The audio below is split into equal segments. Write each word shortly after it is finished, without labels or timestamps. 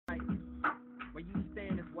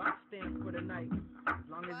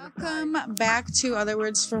Welcome back to Other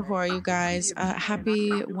Words for Horror, you guys.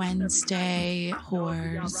 Happy Wednesday,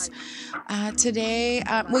 whores. Today,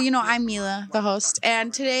 I'm Mila, the host,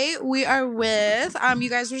 and today we are with, you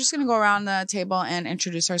guys, we're just going to go around the table and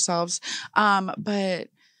introduce ourselves. But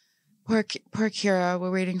poor Kira,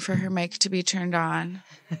 we're waiting for her mic to be turned on.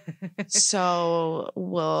 So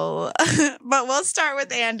we'll start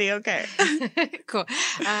with Andy, okay? Cool.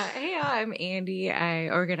 Hey, y'all, I'm Andy. I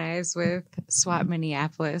organize with SWOP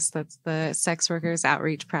Minneapolis. That's the Sex Workers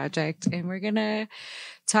Outreach Project. And we're going to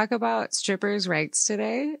talk about strippers' rights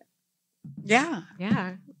today. Yeah.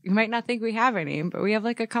 Yeah. You might not think we have any, but we have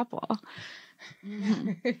like a couple.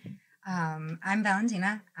 Mm-hmm. I'm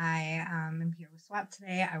Valentina. I am here with SWOP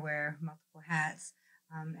today. I wear multiple hats.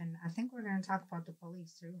 And I think we're going to talk about the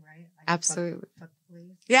police too, right? Like, absolutely. Fuck the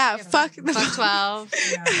police. Yeah, fuck 12,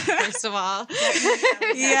 first of all.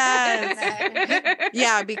 Yes.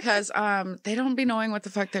 Yeah, because they don't be knowing what the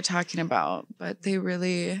fuck they're talking about, but they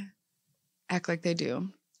really act like they do.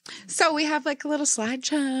 So we have like a little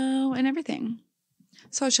slideshow and everything.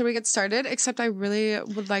 So should we get started? Except I really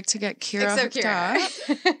would like to get Kira hooked up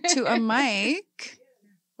to a mic.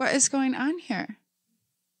 What is going on here?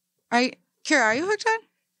 Kira, are you hooked on?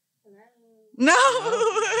 No.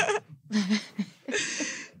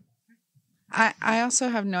 I also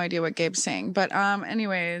have no idea what Gabe's saying, but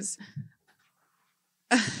anyways.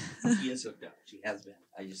 She is hooked up. She has been.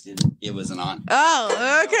 I just didn't. It wasn't on.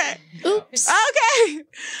 Oh, okay. Oops. Okay.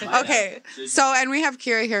 Okay. So, and we have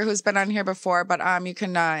Kira here who's been on here before, but you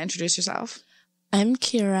can introduce yourself. I'm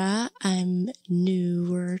Kira. I'm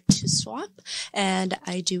newer to SWOP, and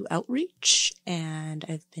I do outreach, and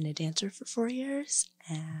I've been a dancer for 4 years,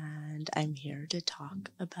 and I'm here to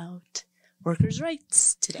talk about workers'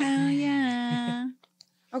 rights today. Hell yeah.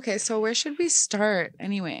 Okay, so where should we start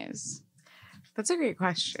anyways? That's a great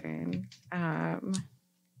question.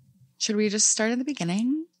 Should we just start at the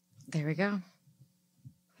beginning? There we go.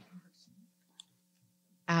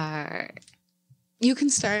 You can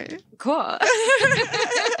start. Cool.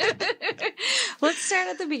 Let's start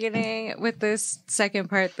at the beginning with this second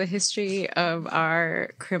part, the history of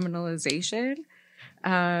our criminalization.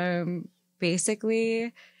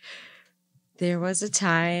 Basically, there was a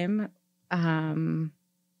time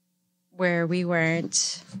where we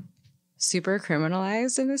weren't super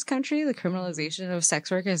criminalized in this country. The criminalization of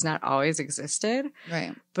sex work has not always existed.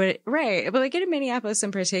 Right. But like in Minneapolis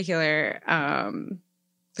in particular,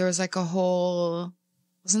 there was like wasn't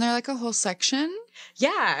there like a whole section?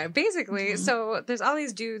 Yeah, basically. Mm-hmm. So there's all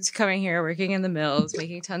these dudes coming here working in the mills,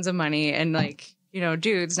 making tons of money, and like,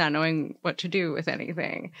 dudes not knowing what to do with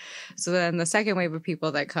anything. So then the second wave of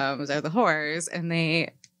people that comes are the whores, and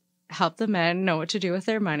they help the men know what to do with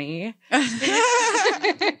their money.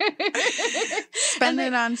 Spend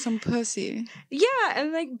it on some pussy. Yeah,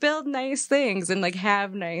 and like build nice things and like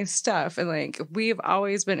have nice stuff. And like we've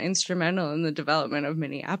always been instrumental in the development of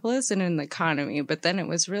Minneapolis and in the economy. But then it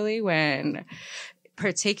was really when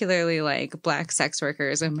particularly like Black sex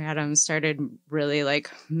workers and madams started really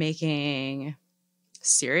like making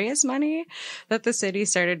serious money that the city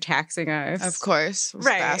started taxing us. Of course.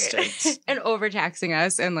 Right. Bastards. And overtaxing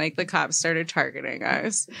us, and like the cops started targeting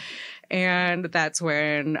us. And that's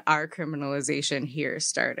when our criminalization here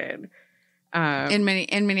started. In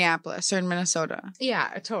Minneapolis or in Minnesota? Yeah,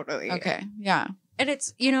 totally. Okay. Yeah. And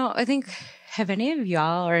it's, I think, have any of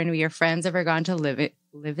y'all or any of your friends ever gone to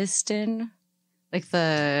Livingston? Like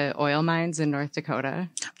the oil mines in North Dakota?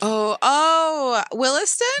 Oh,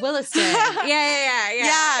 Williston? Williston.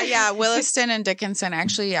 Yeah. Williston and Dickinson,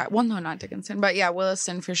 actually, yeah. Well, no, not Dickinson, but yeah,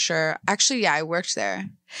 Williston for sure. Actually, yeah, I worked there.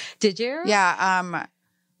 Did you? Yeah.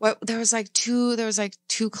 There was like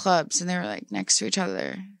two clubs and they were like next to each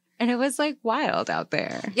other. And it was like wild out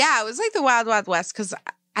there. Yeah, it was like the Wild Wild West because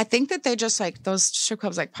I think that they just like those strip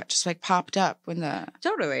clubs like just like popped up when the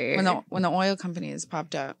oil companies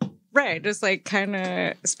popped up. Right, just like kind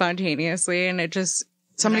of spontaneously, and it just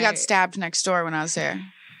somebody got stabbed next door when I was there.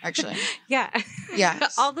 Actually, yeah.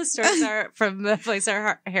 All the stories are from the place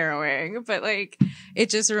are harrowing, but like it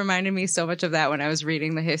just reminded me so much of that when I was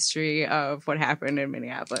reading the history of what happened in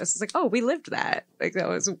Minneapolis. It's like, oh, we lived that. Like that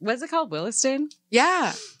was it called Williston?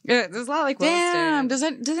 Yeah, there's a lot like Williston. Damn, does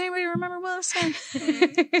anybody remember Williston?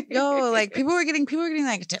 Yo, like people were getting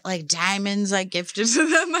like diamonds like gifted to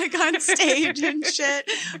them like on stage and shit.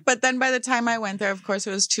 But then by the time I went there, of course,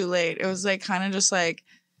 it was too late. It was like kind of just like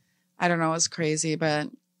I don't know, it was crazy, but.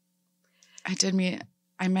 I did meet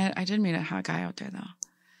a hot guy out there though.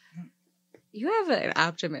 You have an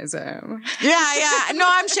optimism. Yeah. No,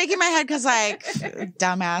 I'm shaking my head because, like,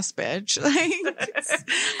 dumbass bitch. Like,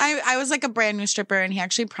 I was like a brand new stripper, and he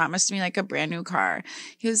actually promised me like a brand new car.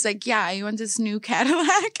 He was like, "Yeah, you want this new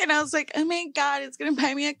Cadillac?" And I was like, "Oh my god, it's gonna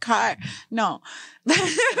buy me a car." No. Dare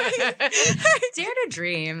to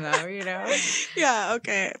dream, though, you know. Yeah.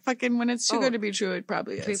 Okay. Fucking when it's too good to be true, it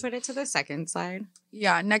probably is. Can we put it to the second slide?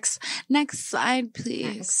 Yeah. Next slide,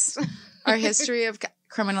 please. Our history of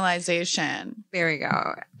criminalization. There we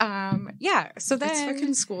go. Yeah. So then It's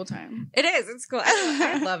fucking school time. it is. It's cool.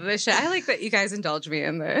 I love this shit. I like that you guys indulge me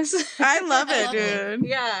in this. I love it, dude.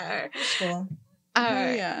 Yeah. Cool.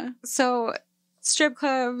 Yeah. So strip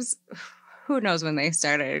clubs, who knows when they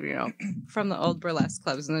started, you know, from the old burlesque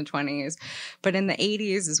clubs in the 20s. But in the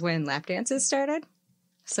 80s is when lap dances started.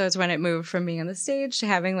 So it's when it moved from being on the stage to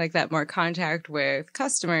having like that more contact with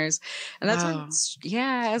customers. And that's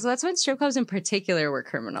so that's when strip clubs in particular were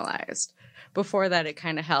criminalized. Before that, it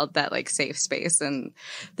kind of held that like safe space. And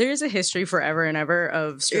there is a history forever and ever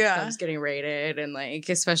of strip clubs getting raided. And like,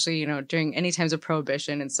 especially, you know, during any times of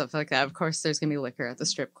prohibition and stuff like that. Of course, there's going to be liquor at the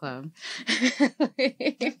strip club.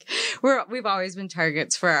 Like, we've always been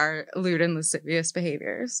targets for our lewd and lascivious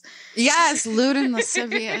behaviors. Yes, lewd and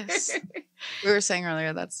lascivious. We were saying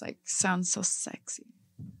earlier that's like sounds so sexy.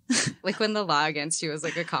 Like when the law against you was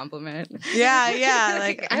like a compliment. Yeah.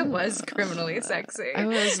 Like I was criminally sexy. I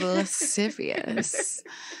was lascivious.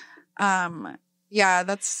 Yeah,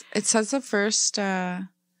 it says the first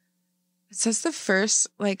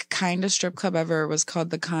like kind of strip club ever was called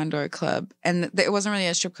the Condor Club, and it wasn't really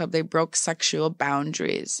a strip club. They broke sexual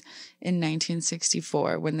boundaries in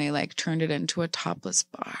 1964 when they like turned it into a topless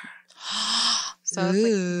bar. So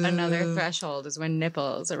it's like another threshold is when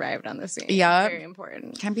nipples arrived on the scene. Yeah. Very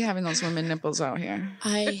important. Can't be having those women nipples out here.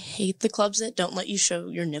 I hate the clubs that don't let you show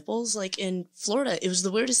your nipples. Like in Florida, it was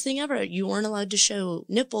the weirdest thing ever. You weren't allowed to show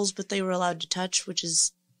nipples, but they were allowed to touch, which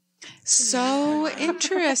is so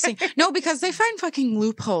interesting. No, because they find fucking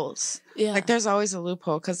loopholes. Yeah. Like there's always a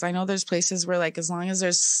loophole, because I know there's places where like as long as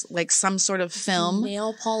there's like some sort of film,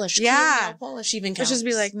 nail polish. Yeah. Nail polish even let's counts. just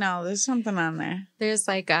be like, no, there's something on there. There's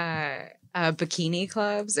like bikini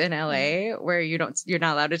clubs in LA where you're not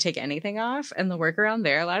allowed to take anything off, and the workaround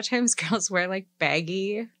there, a lot of times girls wear like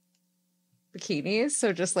baggy bikinis,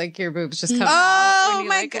 so just like your boobs just come out when you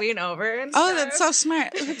like lean over and stuff. Oh, that's so smart.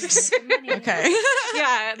 Okay.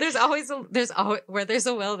 Yeah, there's always where there's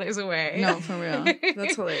a will, there's a way. No, for real.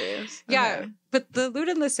 That's hilarious. Yeah, Okay. but the lewd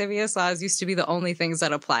and lascivious laws used to be the only things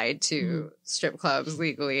that applied to strip clubs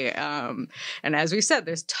legally. And as we said,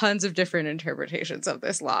 there's tons of different interpretations of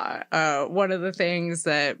this law. One of the things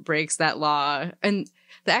that breaks that law, and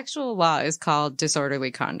the actual law is called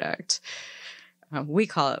disorderly conduct. We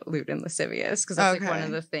call it lewd and lascivious because that's like one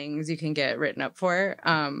of the things you can get written up for.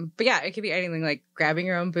 But yeah, it could be anything like grabbing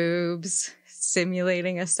your own boobs,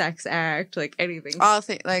 simulating a sex act, like anything. All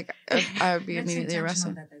things like I would be It's immediately intentional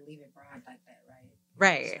arrested. that they leave it broad like that, right?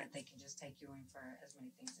 Right. So that they can just take you in for as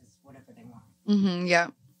many things as whatever they want. Mm-hmm, yeah.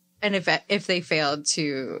 And if they failed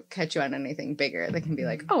to catch you on anything bigger, they can be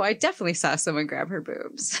like, "Oh, I definitely saw someone grab her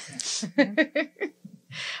boobs."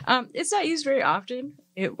 It's not used very often.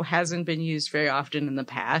 It hasn't been used very often in the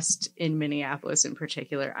past, in Minneapolis in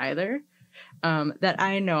particular either, that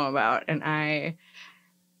I know about. And I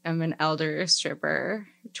am an elder stripper,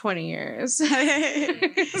 20 years.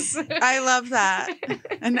 I love that.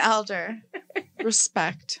 An elder.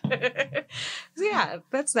 Respect. So yeah,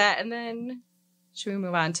 that's that. And then should we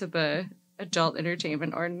move on to the adult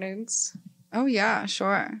entertainment ordinance? Oh, yeah,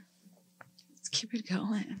 sure. Let's keep it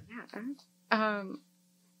going. Yeah.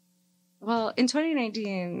 Well, in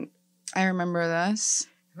 2019, I remember this.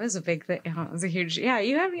 it was a big thing. Oh, it was a huge. Yeah,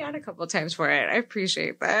 you had me on a couple of times for it. I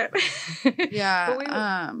appreciate that. Yeah. But we-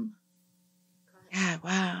 Yeah,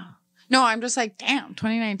 wow. No, I'm just like, damn,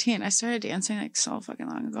 2019. I started dancing like so fucking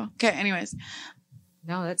long ago. Okay, anyways.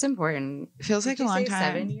 No, that's important. It feels like Did a you long say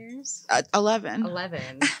time. 7 years? 11.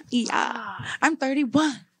 11. Yeah. I'm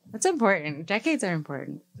 31. That's important. Decades are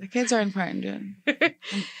important. The kids are important, dude.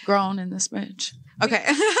 I'm grown in this bitch. Okay.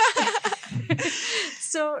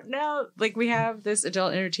 So now, like, we have this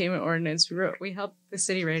adult entertainment ordinance. We helped the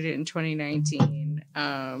city write it in 2019.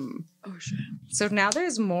 Oh, shit. So now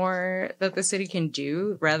there's more that the city can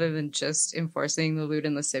do rather than just enforcing the lewd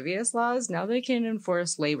and lascivious laws. Now they can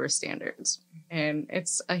enforce labor standards. And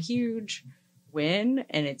it's a huge win,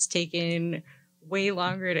 and it's taken way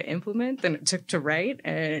longer to implement than it took to write,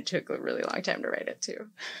 and it took a really long time to write it too.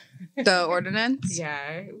 The ordinance?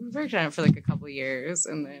 Yeah, we worked on it for like a couple of years,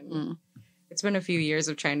 and then it's been a few years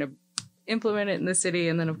of trying to implement it in the city,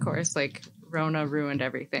 and then of course like Rona ruined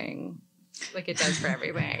everything. like it does for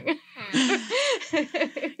everything.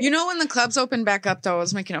 You know, when the clubs opened back up, though, I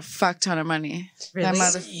was making a fuck ton of money. Really?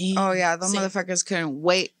 Oh, yeah. The motherfuckers couldn't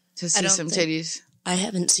wait to see some titties. I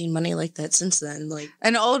haven't seen money like that since then. Like,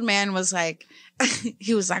 an old man was like,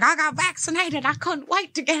 he was like, I got vaccinated. I couldn't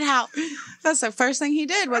wait to get out. That's the first thing he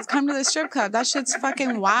did was come to the strip club. That shit's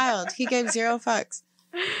fucking wild. He gave 0 fucks.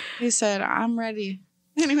 He said, I'm ready.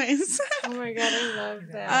 Anyways. Oh my God, I love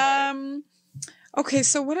that. Okay,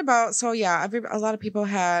 so what about, a lot of people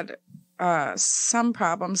had some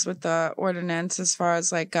problems with the ordinance as far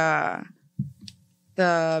as like the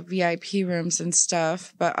VIP rooms and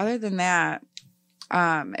stuff. But other than that,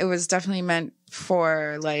 it was definitely meant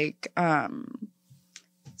for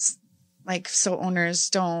so owners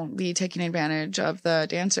don't be taking advantage of the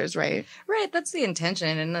dancers, right? Right, that's the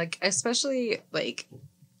intention. And like, especially like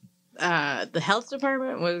the health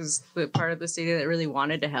department was the part of the city that really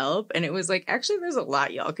wanted to help. And it was like, actually, there's a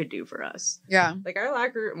lot y'all could do for us. Yeah. Like our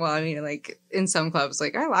locker, well, I mean, like in some clubs,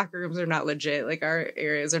 like our locker rooms are not legit. Like our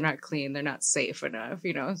areas are not clean. They're not safe enough,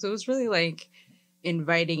 you know? So it was really like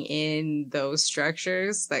inviting in those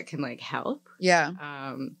structures that can like help.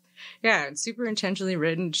 Yeah. Yeah, it's super intentionally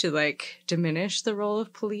written to like diminish the role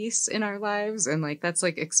of police in our lives. And like that's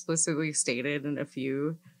like explicitly stated in a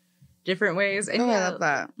few different ways. And I love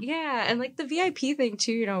that. Yeah, and like the VIP thing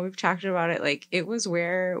too, you know, we've talked about it. Like it was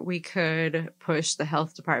where we could push the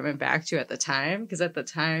health department back to at the time, because at the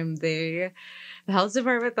time the health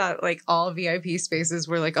department thought like all VIP spaces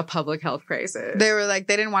were like a public health crisis. They were like,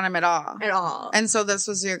 they didn't want them at all. At all. And so this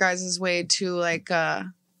was your guys' way to like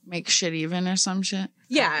make shit even or some shit.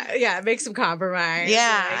 Yeah, make some compromise.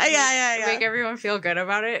 Yeah. Make everyone feel good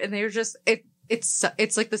about it. And they were just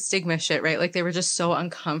it's like the stigma shit, right? Like they were just so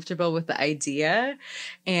uncomfortable with the idea,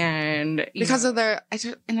 and because of their, I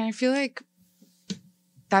feel like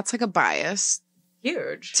that's like a bias,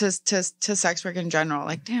 huge to sex work in general.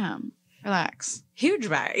 Like, damn, relax. Huge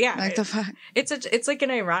bias, yeah. Like the fuck. It's like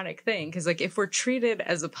an ironic thing because like if we're treated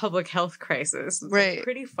as a public health crisis, it's right, like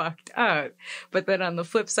pretty fucked up. But then on the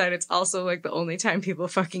flip side, it's also like the only time people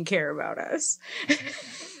fucking care about us.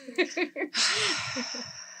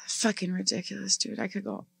 Fucking ridiculous, dude. I could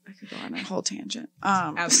go on a whole tangent.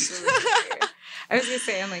 Absolutely. I was gonna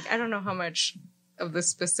say, I'm like, I don't know how much of the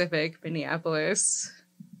specific Minneapolis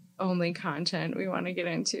only content we want to get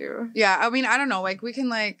into. Yeah, I mean, I don't know. Like, we can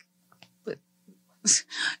like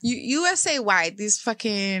USA wide. These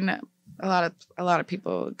fucking a lot of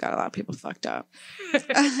people fucked up.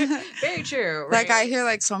 Very true. Right? Like I hear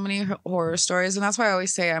like so many horror stories, and that's why I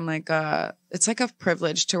always say I'm like, it's like a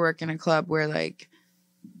privilege to work in a club where like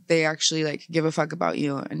they actually like give a fuck about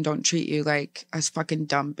you and don't treat you like a fucking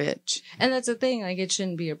dumb bitch. And that's the thing, like it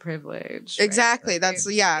shouldn't be a privilege. Right? Exactly. Like, that's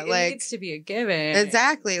it like needs to be a given.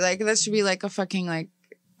 Exactly. Like that should be like a fucking like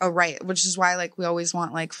a right, which is why like we always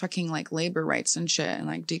want like fucking like labor rights and shit and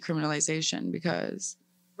like decriminalization, because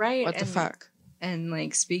right, what the fuck? And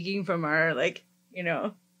like speaking from our like, you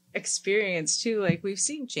know, experience too, like we've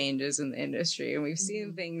seen changes in the industry and we've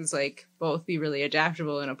seen things like both be really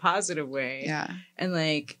adaptable in a positive way. Yeah. And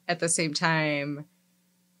like at the same time,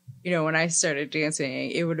 you know, when I started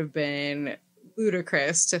dancing, it would have been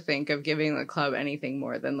ludicrous to think of giving the club anything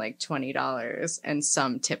more than like $20 and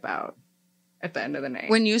some tip out at the end of the night.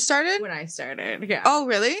 When you started? When I started, yeah. Oh,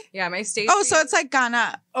 really? Yeah, my stage. Oh, so it's like gone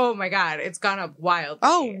up. Oh my God, it's gone up wildly.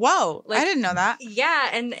 Oh, whoa. Like, I didn't know that.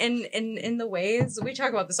 Yeah, and in the ways, we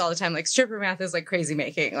talk about this all the time, like stripper math is like crazy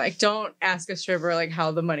making. Like don't ask a stripper like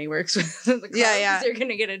how the money works with the club, yeah. You're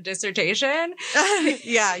gonna get a dissertation.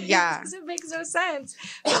 yeah. It makes no sense.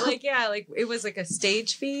 But like, yeah, like it was like a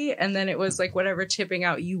stage fee and then it was like whatever tipping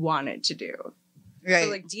out you wanted to do. Right.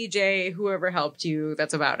 So like DJ, whoever helped you,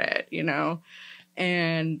 that's about it, you know?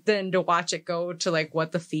 And then to watch it go to like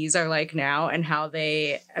what the fees are like now and how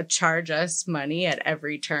they charge us money at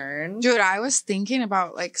every turn. Dude, I was thinking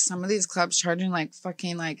about like some of these clubs charging like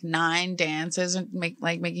fucking like 9 dances and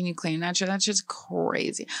making you clean that shit. That shit's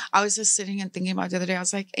crazy. I was just sitting and thinking about it the other day. I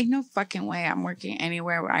was like, ain't no fucking way I'm working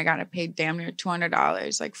anywhere where I gotta pay damn near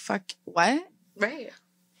 $200. Like, fuck, what? Right.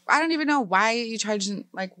 I don't even know why charge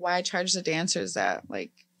the dancers that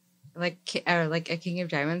like at King of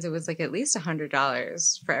Diamonds, it was like at least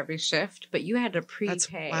 $100 for every shift, but you had to prepay.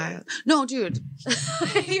 That's wild. No, dude.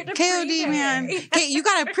 KOD, prepay. man. You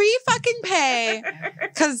gotta fucking pay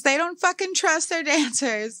because they don't fucking trust their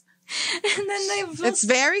dancers. And then it's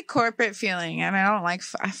very corporate feeling, and I don't like.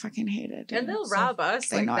 I fucking hate it. Dude. And they'll rob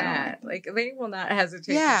us like that. Like they will not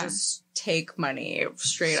hesitate to just take money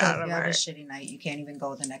straight out of you have our a shitty night. You can't even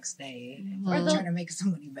go the next day. Or Or trying to make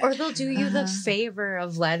some money back. or they'll do you the favor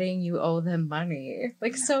of letting you owe them money.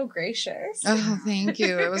 Like so gracious. Oh, thank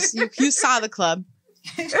you. It was you saw the club.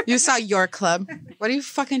 You saw your club. What are you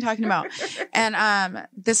fucking talking about? And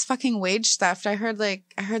this fucking wage theft. I heard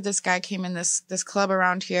this guy came in this club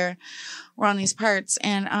around here. We're on these parts,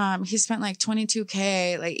 and he spent like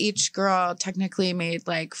 $22,000. Like each girl technically made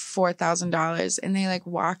like $4,000, and they like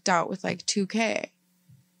walked out with like $2,000.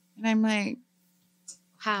 And I'm like,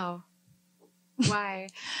 How? Why?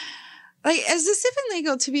 like, is this even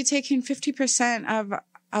legal to be taking 50%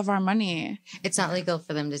 of our money? It's not legal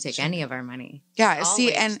for them to take any of our money. Yeah, All see,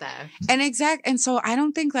 wage and theft. and so I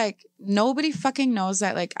don't think like nobody fucking knows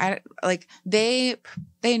that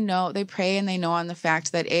they know, they pray and they know on the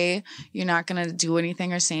fact that you're not gonna do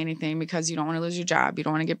anything or say anything because you don't want to lose your job, you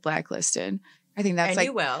don't want to get blacklisted. I think that's and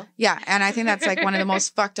you will. Yeah, and I think that's like one of the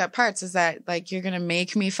most fucked up parts is that like you're gonna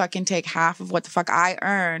make me fucking take half of what the fuck I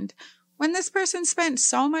earned when this person spent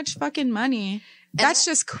so much fucking money. That's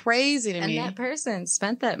just crazy to me. And that person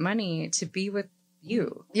spent that money to be with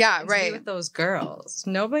you. Yeah, To right. be with those girls.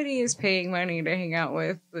 Nobody is paying money to hang out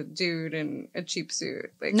with the dude in a cheap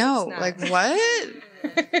suit. Like, No, it's not- like what?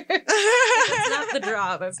 That's not the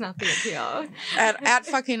draw. That's not the appeal. At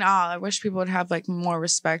fucking all, I wish people would have like more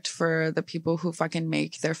respect for the people who fucking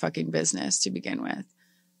make their fucking business to begin with.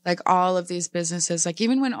 Like all of these businesses, like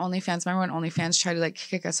even when OnlyFans, remember when OnlyFans tried to like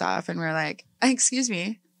kick us off and we're like, excuse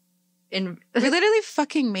me, we literally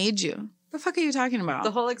fucking made you. The fuck are you talking about?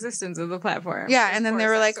 The whole existence of the platform. Yeah, and then they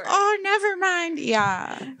were like, Sorry. oh, never mind.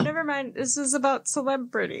 Yeah. Never mind. This is about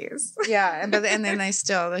celebrities. Yeah, and then they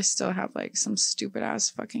still have like some stupid ass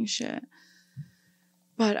fucking shit.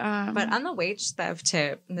 But on the wage theft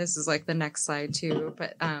tip, and this is like the next slide too,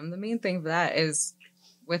 but the main thing for that is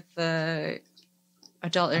with the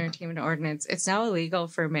adult entertainment ordinance, it's now illegal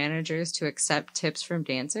for managers to accept tips from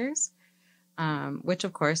dancers, which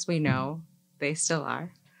of course we know they still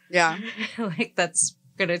are. yeah, Like that's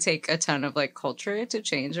gonna take a ton of like culture to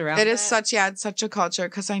change around. it is that. it's such a culture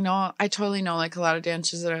because I totally know like a lot of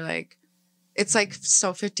dancers that are like, it's like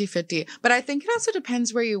so 50-50. But I think it also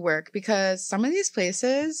depends where you work because some of these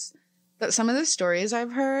places, some of the stories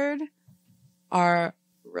I've heard are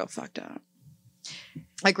real fucked up.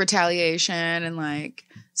 Like retaliation and like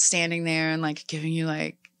standing there and like giving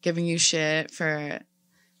you shit for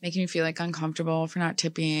making you feel like uncomfortable for not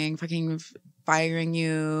tipping, fucking firing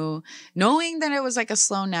you, knowing that it was like a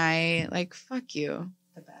slow night. Like, fuck you.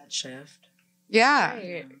 The bad shift. Yeah.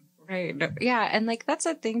 Right. Yeah. And like, that's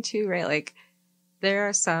a thing too, right? Like there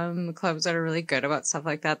are some clubs that are really good about stuff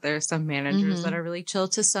like that. There are some managers that are really chill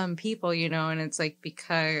to some people, you know, and it's like,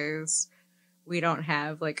 because we don't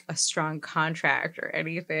have like a strong contract or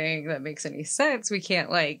anything that makes any sense, we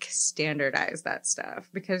can't like standardize that stuff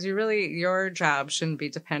because your job shouldn't be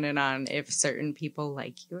dependent on if certain people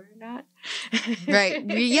like you or not. Right.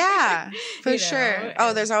 Yeah, for You sure. know, Oh,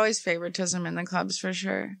 and- there's always favoritism in the clubs for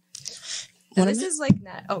sure. And this is like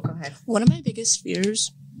not. Oh, go ahead. One of my biggest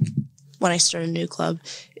fears when I start a new club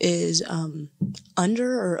is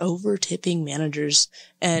under or over tipping managers.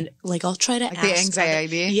 And like I'll try to Like ask the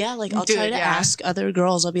anxiety. I'll try to ask other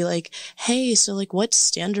girls. I'll be like, hey, so like what's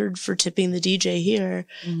standard for tipping the DJ here?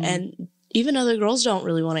 Mhm. And even other girls don't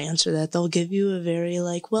really want to answer that. They'll give you a very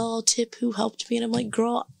like, well, I'll tip who helped me. And I'm like,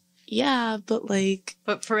 girl, yeah, but like,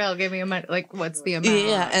 But for real, give me a money. Like, what's the amount?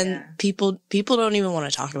 yeah. And yeah. people don't even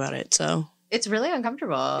want to talk about it. So It's really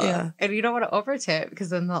uncomfortable. Yeah. And you don't want to over tip because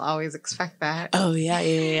then they'll always expect that. oh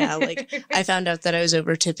yeah. Like I found out that I was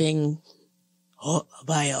over tipping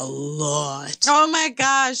by a lot. Oh my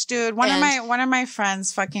gosh, dude. One And- of my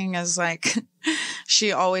friends fucking is like,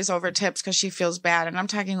 she always over tips because she feels bad. And I'm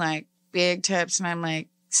talking like big tips. And I'm like,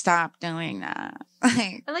 stop doing that.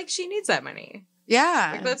 Like, And like, she needs that money.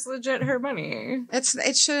 yeah. Like, that's legit her money.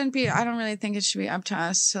 It shouldn't be, I don't really think it should be up to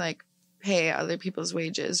us to like pay other people's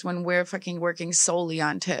wages when we're fucking working solely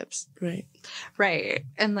on tips. Right. Right.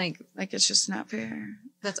 And like, Like, it's just not fair.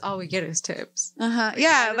 that's all we get is tips. Uh-huh. why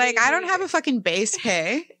Yeah, do like they I don't need have it? a fucking base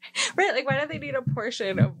pay. Right. Like, why do they need a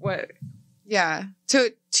portion of what? Yeah.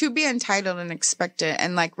 To be entitled and expect it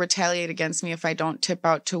and like retaliate against me if I don't tip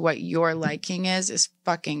out to what your liking is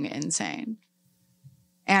fucking insane.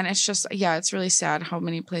 And it's just, yeah, it's really sad how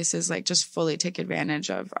many places like just fully take advantage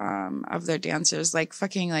of their dancers, like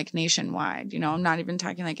fucking like nationwide, you know. I'm not even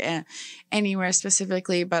talking like anywhere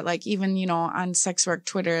specifically, but like even, you know, on sex work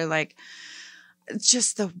Twitter, like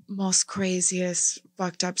just the most craziest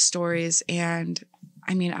fucked up stories. And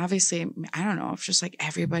I mean, obviously, I don't know if just like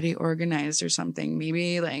everybody organized or something,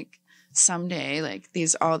 maybe like someday, like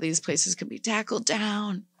all these places could be tackled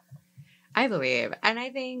down. I believe. And I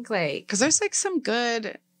think like, because there's like some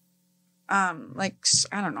good, like,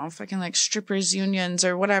 I don't know, fucking like strippers unions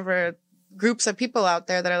or whatever groups of people out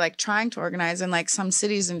there that are like trying to organize in like some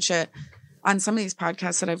cities and shit on some of these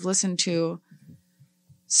podcasts that I've listened to.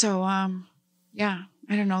 So, yeah,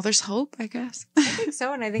 I don't know. There's hope, I guess. I think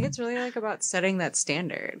so. And I think it's really like about setting that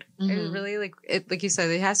standard. Mm-hmm. It really like you said,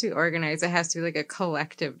 it has to be organized. It has to be like a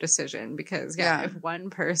collective decision because if one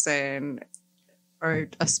person or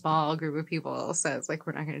a small group of people says like,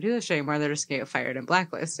 we're not going to do this shit anymore, they're just going to get fired and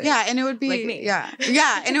blacklisted. Yeah. And it would be, like me. Yeah.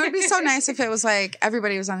 And it would be so nice if it was like,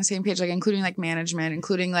 everybody was on the same page, like including like management,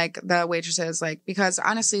 including like the waitresses, like, because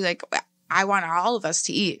honestly, like, I want all of us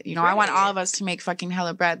to eat, you know, I want all of us to make fucking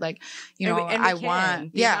hella bread. Like, you know, I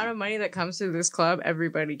want, the amount of money that comes through this club,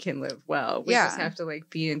 everybody can live well. We just have to like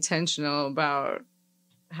be intentional about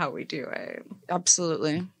how we do it.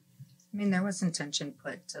 Absolutely. I mean, there was intention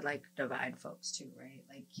put to like divide folks too, right?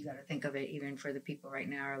 Like you got to think of it even for the people right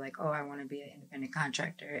now are like, oh, I want to be an independent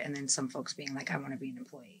contractor. And then some folks being like, I want to be an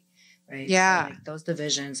employee, right? Yeah. So, like, those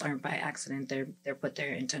divisions aren't by accident. They're put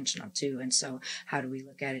there intentional too. And so how do we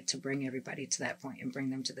look at it to bring everybody to that point and bring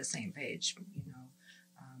them to the same page, you know?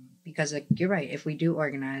 Because like, you're right. If we do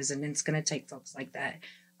organize, and it's going to take folks like that.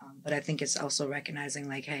 But I think it's also recognizing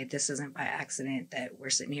like, hey, this isn't by accident that we're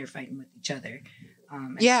sitting here fighting with each other.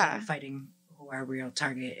 And fighting who our real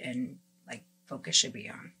target and like focus should be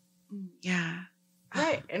on. Yeah.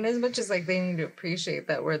 Right. And as much as like they need to appreciate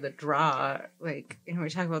that we're the draw, like, you know, we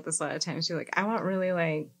talk about this a lot of times too. Like, I want really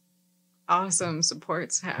like awesome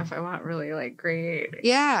support staff. I want really like great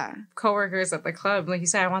coworkers at the club. Like you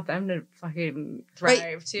said, I want them to fucking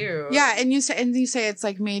thrive too. Yeah. And you say it's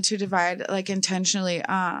like made to divide like intentionally.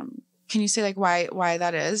 Can you say like why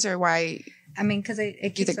that is or why? I mean, because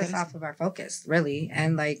it keeps us off of our focus, really.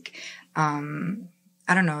 And like, I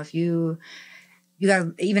don't know if you got,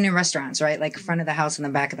 even in restaurants, right? Like front of the house and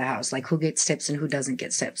the back of the house, like who gets tips and who doesn't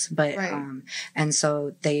get tips. But, and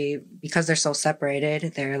so because they're so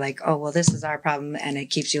separated, they're like, oh, well, this is our problem. And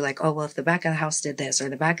it keeps you like, oh, well, if the back of the house did this, or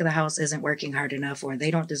the back of the house isn't working hard enough, or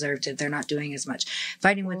they don't deserve to, they're not doing as much,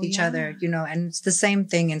 fighting with each other, you know, and it's the same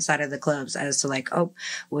thing inside of the clubs as to like, oh,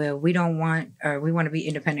 well, we don't want, or we want to be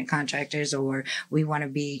independent contractors, or we want to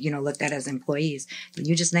be, you know, looked at as employees.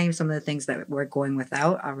 You just named some of the things that we're going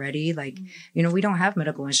without already. Like, you know, we don't have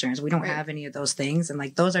medical insurance. We don't have any of those things. And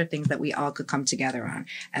like, those are things that we all could come together on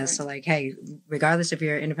as to like, hey, regardless if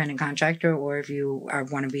you're an independent contractor or if you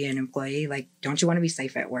want to be an employee, like, don't you want to be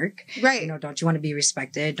safe at work? Right. You know, don't you want to be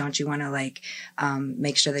respected? Don't you want to like,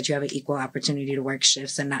 make sure that you have an equal opportunity to work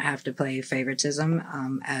shifts and not have to play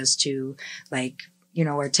favoritism, as to like, you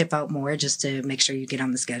know, or tip out more just to make sure you get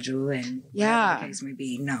on the schedule and whatever the case may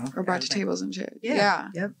be. No. Or brought to tables and shit. Yeah.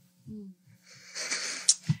 Yep.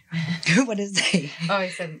 What is that? Oh, I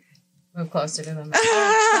said move closer to them.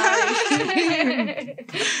 Oh, sorry.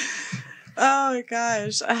 Oh my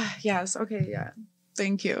gosh. Yes. Okay. Yeah.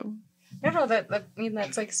 Thank you. No, I mean,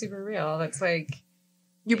 that's like super real. That's like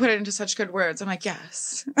you put it into such good words. I'm like,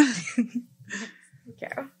 yes.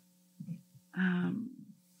 Yeah.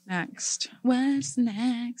 Next. What's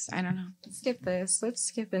next? I don't know. Let's skip this. Let's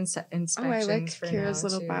skip inspections. Oh, I like for Kira's now,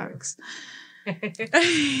 little too. box.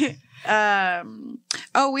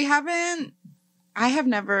 I have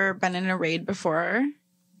never been in a raid before.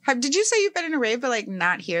 Did you say you've been in a raid, but like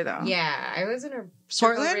not here though? Yeah, I was in a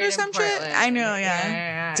Portland or some shit. I know,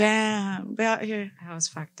 yeah. Damn, they out here. I was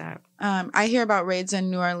fucked up. I hear about raids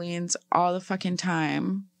in New Orleans all the fucking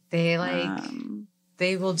time. They like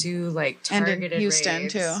they will do like targeted and in Houston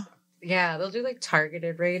raids. too. Yeah, they'll do like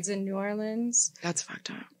targeted raids in New Orleans. That's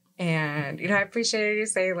fucked up. And you know, I appreciate you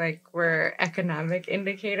say like we're economic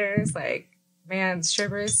indicators, like. Man,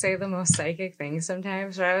 strippers say the most psychic things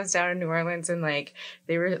sometimes. When I was down in New Orleans and like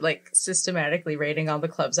they were like systematically raiding all the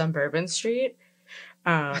clubs on Bourbon Street.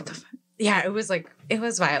 What the fuck? Yeah, it was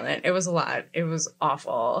violent. It was a lot. It was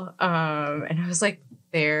awful. And I was like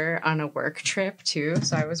there on a work trip too.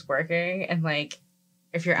 So I was working and like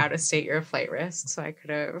if you're out of state, you're a flight risk. So I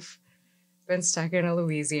could have been stuck in a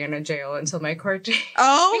Louisiana jail until my court date.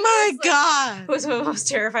 Oh my God. It was one of the most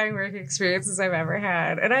terrifying work experiences I've ever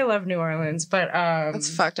had. And I love New Orleans, but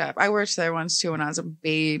that's fucked up. I worked there once too when I was a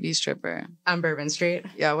baby stripper. On Bourbon Street.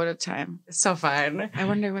 Yeah, what a time. It's so fun. I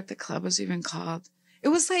wonder what the club was even called. It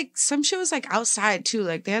was like some shit was like outside too.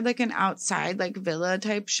 Like they had like an outside like villa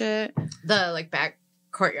type shit. The like back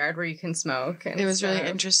courtyard where you can smoke. And it was stuff. really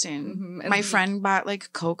interesting. Mm-hmm. My friend bought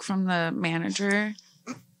like Coke from the manager.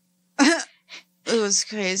 It was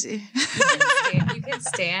crazy. You can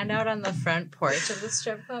stand out on the front porch of the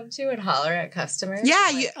strip club too and holler at customers? Yeah,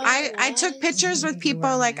 Like, I took pictures with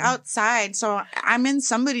people like outside, so I'm in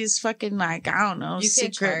somebody's fucking like, I don't know, you can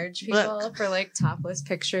secret charge people for like topless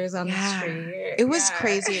pictures on the street. It was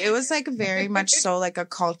crazy. It was like very much so like a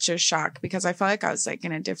culture shock because I felt like I was like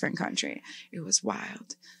in a different country. It was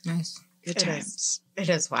wild. Nice. Good times. It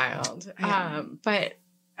is wild. Yeah. But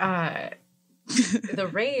the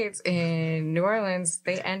raids in New Orleans,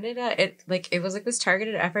 they ended at it like it was like this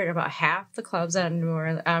targeted effort. About half the clubs on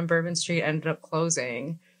Bourbon Street ended up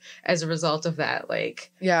closing as a result of that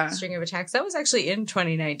string of attacks. That was actually in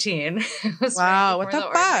 2019. Wow, what the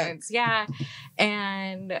fuck? Yeah.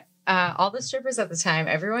 And all the strippers at the time,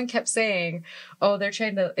 everyone kept saying, oh, they're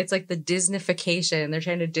trying to, it's like the Disneyfication. They're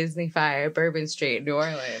trying to Disneyfy Bourbon Street, New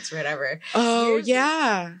Orleans, whatever. Oh,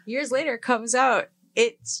 Years later, it comes out,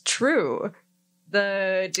 it's true.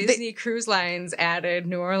 The Disney Cruise Lines added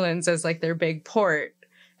New Orleans as like their big port.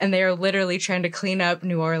 And they are literally trying to clean up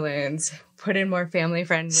New Orleans, put in more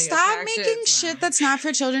family-friendly Stop making shit that's not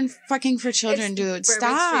for children fucking for children, dude.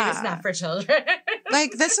 Stop. Street is not for children.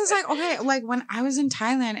 Like, this is like, okay, like when I was in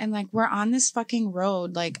Thailand and like we're on this fucking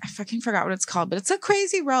road, like I fucking forgot what it's called, but it's a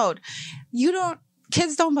crazy road.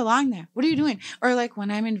 Kids don't belong there. What are you doing? Or like when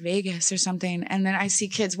I'm in Vegas or something and then I see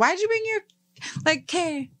kids, why'd you bring your, like,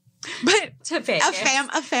 okay. But to Vegas.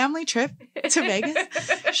 A family trip to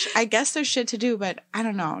Vegas. I guess there's shit to do, but I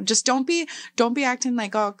don't know. Just don't be acting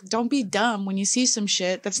like, oh, don't be dumb when you see some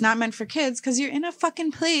shit that's not meant for kids because you're in a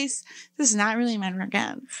fucking place this is not really meant for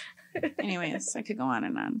kids. Anyways, I could go on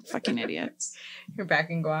and on. Fucking idiots. You're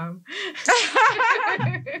back in Guam.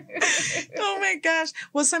 Oh my gosh.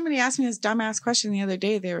 Well, somebody asked me this dumbass question the other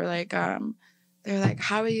day. They were like,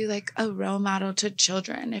 how are you like a role model to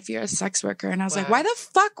children if you're a sex worker? And I was like, why the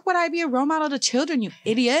fuck would I be a role model to children, you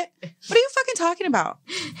idiot? What are you fucking talking about?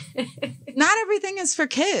 Not everything is for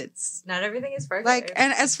kids. Not everything is for kids. Like,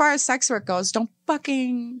 and as far as sex work goes, don't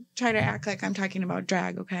fucking try to act like I'm talking about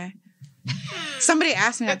drag, okay? Somebody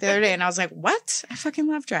asked me that the other day and I was like, what? I fucking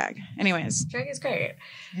love drag. Anyways. Drag is great.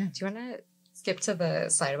 Yeah. Do you want to skip to the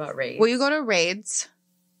slide about raids? Will you go to raids?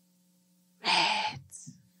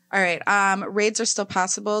 All right. Raids are still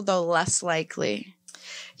possible, though less likely.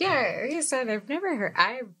 Yeah, like I said, I've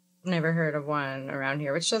never heard of one around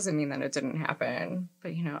here, which doesn't mean that it didn't happen.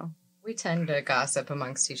 But we tend to gossip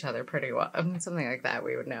amongst each other pretty well. I mean, something like that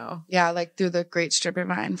we would know. Yeah, like through the Great Stripper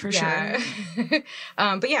Vine for sure.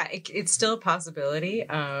 But yeah, it's still a possibility.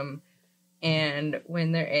 And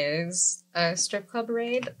when there is a strip club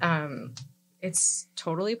raid, it's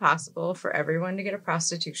totally possible for everyone to get a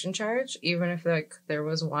prostitution charge, even if there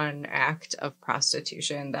was one act of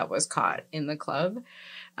prostitution that was caught in the club.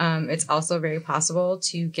 It's also very possible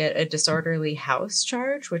to get a disorderly house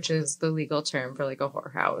charge, which is the legal term for like a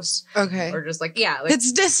whorehouse. Okay. Or just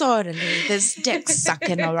it's disorderly. There's dick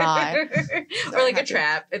sucking around. Or like a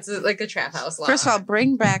trap. It's like a trap house law. First of all,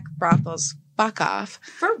 bring back brothels. Fuck off.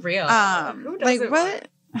 For real. Who doesn't like what?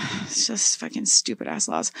 It's just fucking stupid ass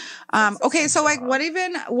laws. Okay, so like what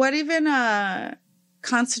even what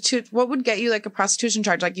would get you like a prostitution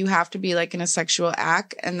charge? Like you have to be like in a sexual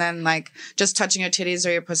act and then like just touching your titties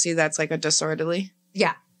or your pussy, that's like a disorderly?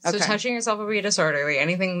 Yeah. So Okay. touching yourself would be a disorderly.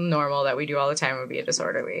 Anything normal that we do all the time would be a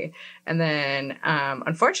disorderly. And then,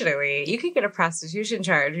 unfortunately, you could get a prostitution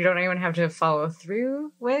charge. You don't even have to follow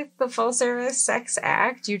through with the full service sex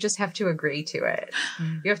act. You just have to agree to it.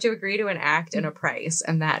 You have to agree to an act and a price.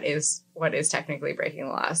 And that is what is technically breaking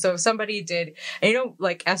the law. So if somebody did, and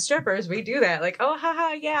like as strippers, we do that. Like, oh,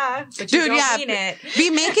 haha, yeah. But you don't mean it. Be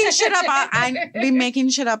making shit up. I be making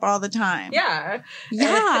shit up all the time. Yeah.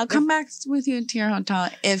 Yeah, I'll come back with you to your hotel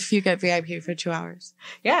if you get VIP for 2 hours.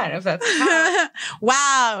 Yeah, and if that's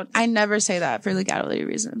wow. I never say that for legality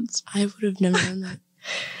reasons. I would have never done that.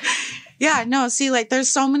 Yeah, no, see, like there's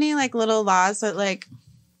so many like little laws that like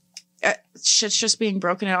shit's just being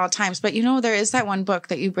broken at all times. But there is that one book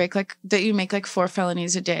that you break that you make like 4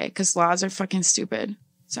 felonies a day because laws are fucking stupid.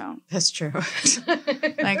 So that's true.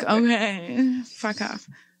 Like, okay, fuck off.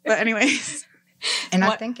 But anyways. And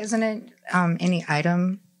I think, isn't it any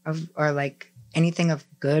item or like anything of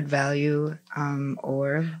good value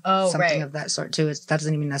or something of that sort too? That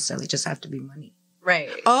doesn't even necessarily just have to be money. Right.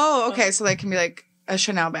 Oh, okay. So that can be like a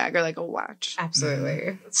Chanel bag or like a watch.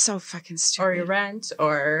 Absolutely. It's so fucking stupid. Or your rent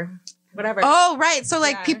or whatever. Oh, right. So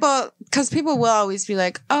like people will always be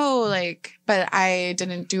like, oh, like, but I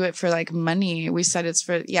didn't do it for like money. We said it's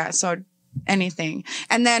for, so anything.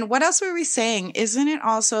 And then what else were we saying? Isn't it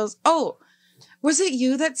also, was it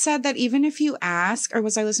you that said that even if you ask, or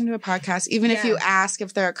was I listening to a podcast, even if you ask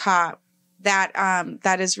if they're a cop,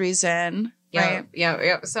 that is reason Yeah, right?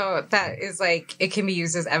 yeah. So that is like, it can be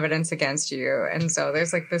used as evidence against you. And so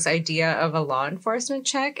there's like this idea of a law enforcement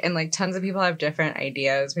check, and like tons of people have different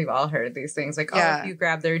ideas. We've all heard these things like, oh, if you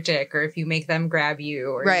grab their dick, or if you make them grab you,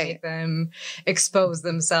 or you make them expose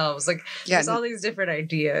themselves. Like there's all these different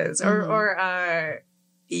ideas. Or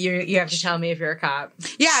you have to tell me if you're a cop.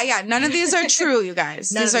 Yeah. None of these are true, you guys.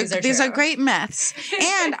 These are great myths.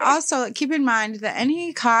 And also keep in mind that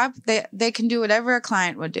any cop, they can do whatever a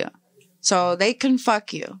client would do. So they can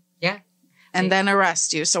fuck you. Yeah. And then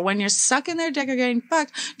arrest you. So when you're sucking their dick or getting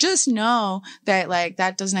fucked, just know that like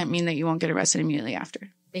that doesn't mean that you won't get arrested immediately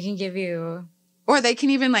after. They can give you, or they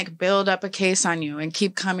can even like build up a case on you and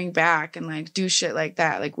keep coming back and like do shit like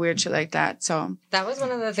that, like weird shit like that. So that was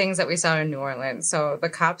one of the things that we saw in New Orleans. So the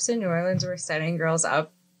cops in New Orleans were setting girls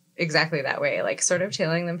up exactly that way, like sort of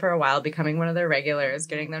tailing them for a while, becoming one of their regulars,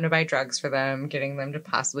 getting them to buy drugs for them, getting them to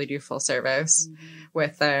possibly do full service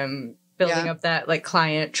with them, building up that like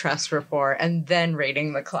client trust rapport, and then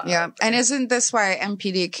raiding the club. Yeah. And isn't this why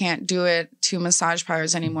MPD can't do it to massage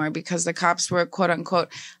parlors anymore? Because the cops were quote unquote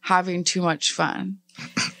having too much fun.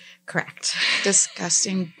 Correct.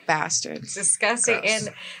 Disgusting bastards. Disgusting. Gross.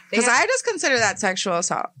 And because I just consider that sexual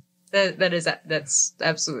assault. That's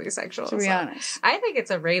absolutely sexual. To be honest, I think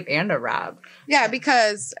it's a rape and a rob. Yeah,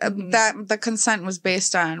 because that the consent was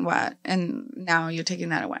based on what, and now you're taking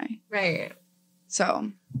that away, right?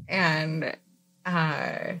 So and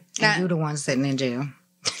you're the one sitting in jail,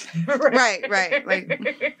 right?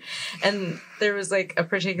 Like, and there was like a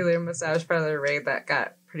particular massage parlor raid that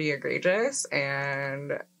got pretty egregious,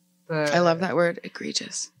 and I love that word,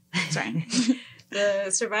 egregious. Sorry.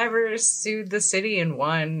 The survivors sued the city and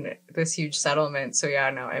won this huge settlement. So yeah,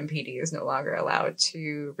 now MPD is no longer allowed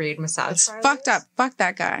to raid massage parlors. Fucked up. Fuck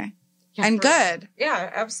that guy. Yeah, and good.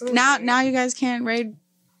 Yeah, absolutely. Now you guys can't raid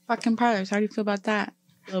fucking parlors. How do you feel about that,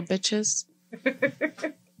 little bitches?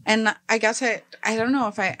 And I guess I don't know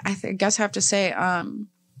if I guess I have to say,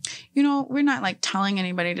 we're not like telling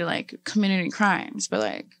anybody to like commit any crimes, but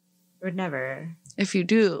like, would never. If you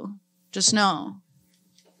do, just know.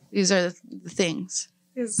 These are the things.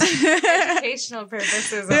 Educational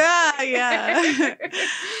purposes. Yeah.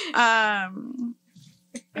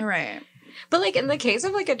 All right. But like in the case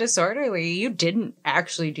of like a disorderly, you didn't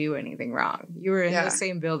actually do anything wrong. You were in the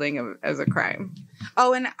same building as a crime.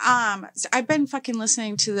 Oh, and I've been fucking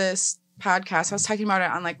listening to this podcast. I was talking about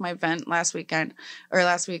it on like my vent last week when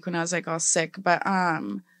I was like all sick. But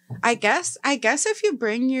I guess if you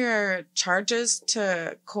bring your charges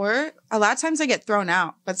to court, a lot of times they get thrown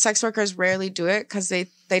out, but sex workers rarely do it because they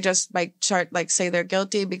just like say they're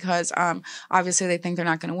guilty because obviously they think they're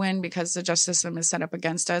not going to win because the justice system is set up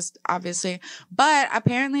against us, obviously. But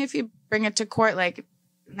apparently if you bring it to court, like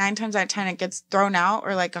 9 times out of 10 it gets thrown out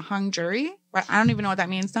or like a hung jury. I don't even know what that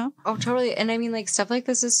means though. Oh, totally. And I mean, like, stuff like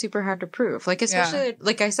this is super hard to prove. Like, especially,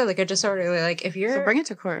 like I said, like a disorderly, like if you're... So bring it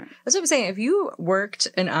to court. That's what I'm saying. If you worked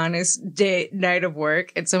an honest night of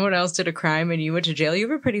work and someone else did a crime and you went to jail, you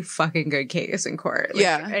have a pretty fucking good case in court.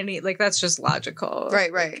 Like, that's just logical.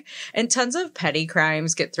 Right. And tons of petty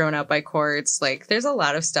crimes get thrown out by courts. Like, there's a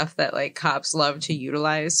lot of stuff that, like, cops love to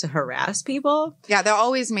utilize to harass people. Yeah, they'll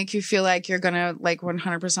always make you feel like you're gonna, like,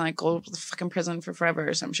 100% like go to fucking prison for forever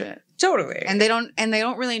or some shit. Totally. And they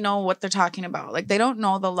don't really know what they're talking about. Like, they don't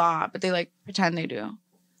know the law, but they like pretend they do.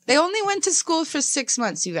 They only went to school for 6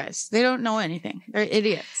 months, you guys. They don't know anything. They're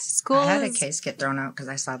idiots. I had a case get thrown out because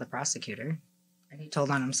I saw the prosecutor and he told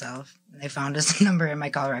on himself. And they found his number in my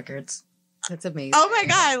call records. That's amazing. Oh my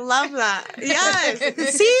God, I love that.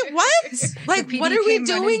 Yes. See, what? Like, what are we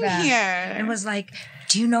doing here? And was like,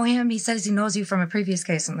 do you know him? He says he knows you from a previous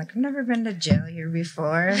case. I'm like, I've never been to jail here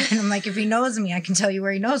before. And I'm like, if he knows me, I can tell you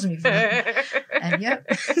where he knows me from. And yep.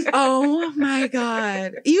 Oh my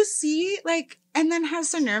God. You see, like, and then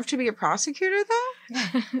has the nerve to be a prosecutor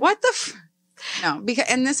though? What the No, because,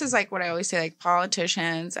 and this is like what I always say, like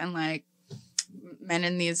politicians and like men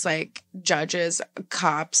in these like judges,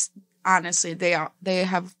 cops, honestly, they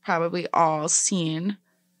have probably all seen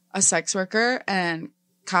a sex worker, and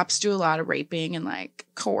cops do a lot of raping and like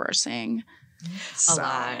coercing. A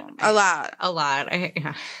lot.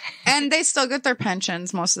 Yeah. And they still get their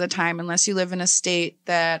pensions most of the time, unless you live in a state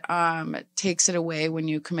that takes it away when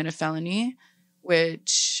you commit a felony,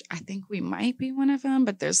 which I think we might be one of them,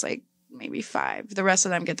 but there's like maybe 5. The rest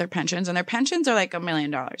of them get their pensions, and their pensions are like $1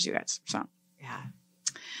 million, you guys. So yeah,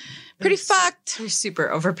 pretty fucked. They're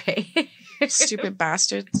super overpaid. Stupid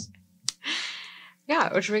bastards.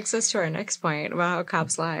 Yeah, which brings us to our next point about how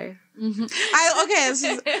cops lie. Mm-hmm.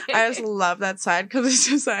 I just love that side because it's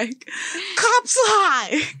just like, cops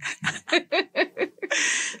lie.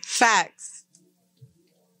 Facts.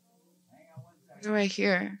 What do I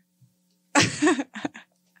hear?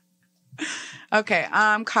 Okay,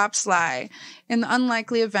 cops lie. In the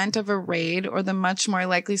unlikely event of a raid or the much more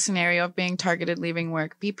likely scenario of being targeted leaving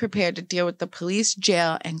work, be prepared to deal with the police,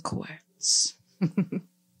 jail, and courts. I'm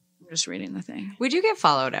just reading the thing. We do get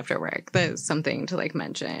followed after work. That's something to like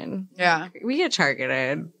mention. Yeah. We get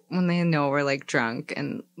targeted when they know we're like drunk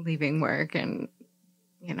and leaving work, and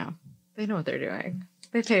you know, they know what they're doing.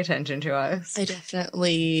 They pay attention to us. I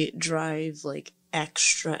definitely drive like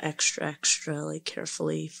extra like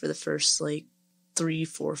carefully for the first like 3,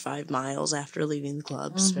 4, 5 miles after leaving the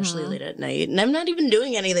club, especially late at night. And I'm not even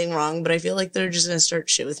doing anything wrong, but I feel like they're just gonna start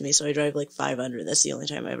shit with me, so I drive like 5 under. That's the only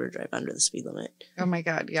time I ever drive under the speed limit. Oh my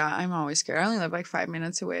God, yeah, I'm always scared. I only live like 5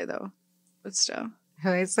 minutes away though, but still. I'm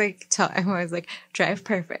always like, drive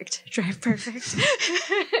perfect.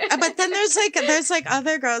 But then there's like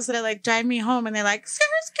other girls that are like drive me home and they're like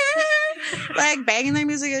skirt, like banging their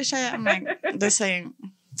music and shit. I'm like, this ain't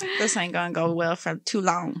gonna go well for too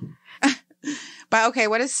long. But okay,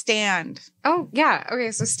 what is STAND? Oh yeah,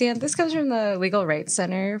 okay. So STAND. This comes from the Legal Rights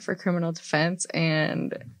Center for Criminal Defense,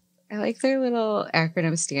 and I like their little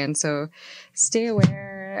acronym STAND. So stay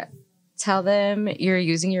aware. Tell them you're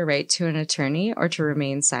using your right to an attorney or to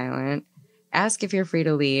remain silent. Ask if you're free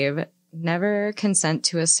to leave. Never consent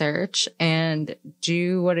to a search, and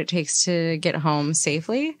do what it takes to get home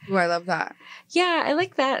safely. Oh, I love that. Yeah, I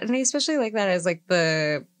like that. And I especially like that as like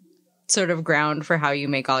the sort of ground for how you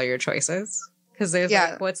make all your choices. Because there's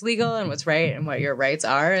like what's legal and what's right and what your rights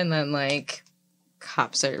are. And then like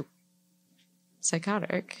cops are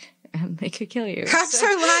psychotic and they could kill you. Cops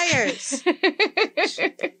are liars.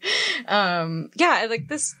 Yeah, like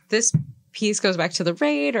this piece goes back to the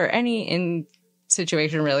raid or any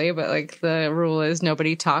situation really, but like the rule is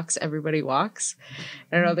nobody talks, everybody walks.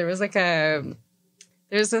 I don't know, there's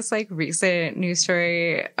this like recent news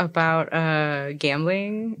story about an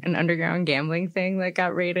underground gambling thing that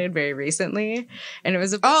got raided very recently, and it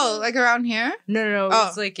was like around here? No, it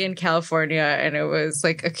was like in California, and it was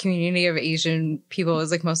like a community of Asian people. It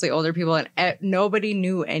was like mostly older people, and nobody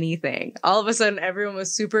knew anything. All of a sudden, everyone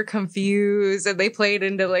was super confused, and they played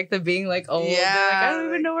into like the being like old. Yeah, they're like, I don't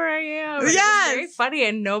even know where I am. Yeah, it was very funny,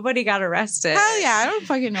 and nobody got arrested. Hell yeah, I don't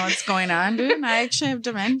fucking know what's going on, dude. I actually have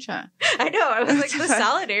dementia. I know. I was like, the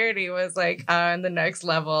solidarity was like on the next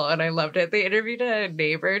level, and I loved it. They interviewed a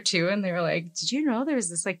neighbor too, and they were like, "Did you know there's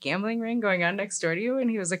this like gambling ring going on next door to you?" And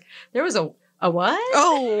he was like, "There was a what?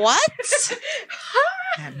 Oh, what?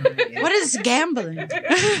 What is gambling?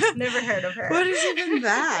 Never heard of her. What is even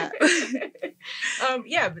that?"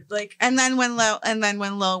 Yeah, but like, and then when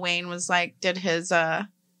Lil Wayne was like, did his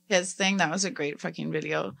thing, that was a great fucking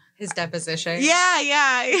video. His deposition.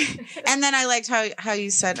 Yeah. And then I liked how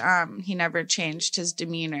you said he never changed his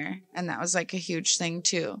demeanor, and that was like a huge thing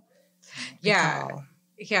too. Yeah,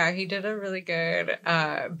 he did a really good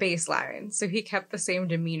baseline. So he kept the same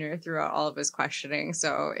demeanor throughout all of his questioning.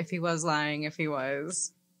 So if he was lying, if he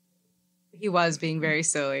was being very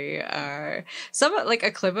silly. Some like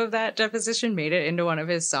a clip of that deposition made it into one of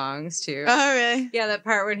his songs too. Oh really? Yeah, that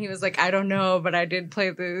part when he was like, "I don't know, but I did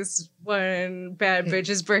play this one bad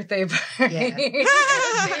bitch's birthday party."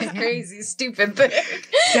 Yeah. Crazy, stupid thing.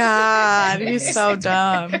 God, he's so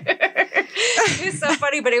dumb. It's so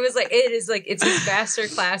funny, but it's his master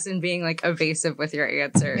class in being like evasive with your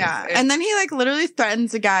answers. Yeah, and then he like literally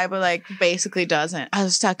threatens the guy, but like basically doesn't. I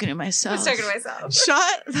was talking to myself.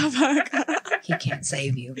 Shut the fuck up. He can't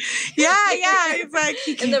save you. Yeah. He's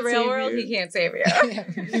like, in the real world, he can't save you.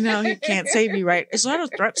 You know, he can't save you, right? Is that a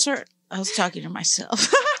threat, sir? I was talking to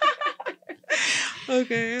myself.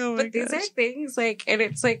 Okay. Oh my But these are things like, and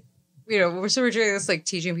it's like, you know, we're doing this like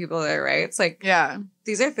teaching people their rights. Like, yeah,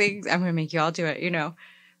 these are things, I'm gonna make you all do it, you know,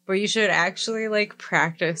 but you should actually like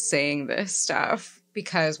practice saying this stuff,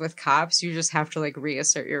 because with cops you just have to like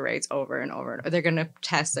reassert your rights over and over, and they're gonna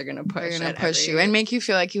test, they're gonna push you and make you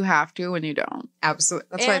feel like you have to when you don't. Absolutely.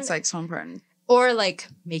 That's why it's like so important. Or like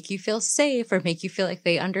make you feel safe, or make you feel like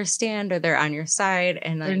they understand, or they're on your side,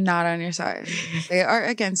 and like, they're not on your side. They are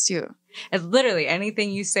against you. And literally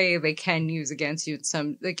anything you say they can use against you.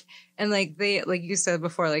 Some like, and like they, like you said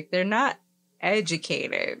before, like they're not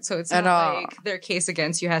educated, so it's at not all. like their case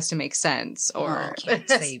against you has to make sense, or can't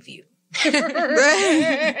save you.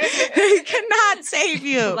 They cannot save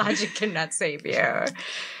you. Logic cannot save you.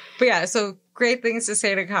 But yeah, so great things to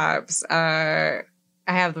say to cops. I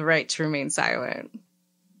have the right to remain silent.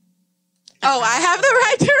 Oh, I have the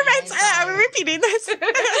right to remain silent. I'm repeating this.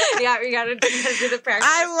 Yeah, we gotta do the practice.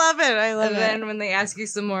 I love it. And then when they ask you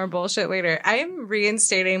some more bullshit later, I'm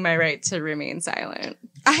reinstating my right to remain silent.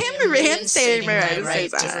 I am reinstating my right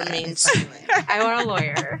rights. to remain silent. I want a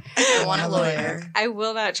lawyer. I want a lawyer. I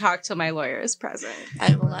will not talk till my lawyer is present.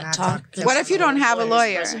 I will not talk. What if you don't have a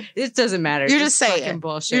lawyer? It doesn't matter. You just say fucking it.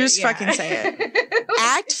 bullshit. You just fucking say it.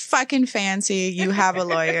 Act fucking fancy. You have a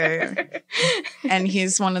lawyer, and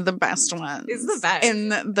he's one of the best ones. He's the best in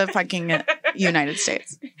the fucking United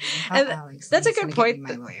States. And Alex, that's a he's good gonna point.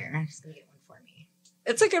 get me my lawyer. He's gonna get one for me.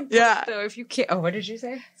 It's a good point, Yeah. though. If you can't, oh, what did you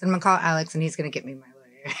say? So I'm gonna call Alex, and he's gonna get me my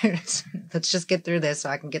lawyer. Let's just get through this so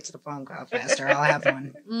I can get to the phone call faster. I'll have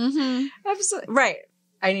one. Mm-hmm. Absolutely right.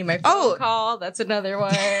 I need my phone call. That's another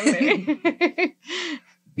one.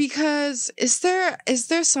 Because is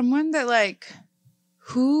there someone that like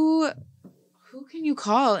who can you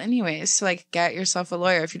call anyways to like get yourself a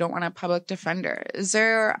lawyer if you don't want a public defender? Is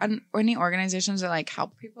there any organizations that like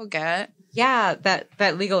help people get? Yeah,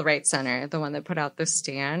 that Legal Rights Center, the one that put out the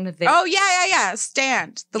stand. Oh yeah.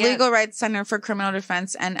 Stand. The Yeah. Legal Rights Center for Criminal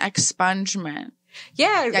Defense and Expungement.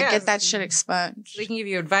 Yeah, Get that shit expunged. They can give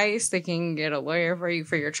you advice. They can get a lawyer for you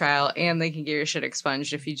for your trial, and they can get your shit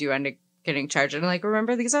expunged if you do end up getting charged. And like,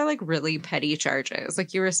 remember, these are like really petty charges.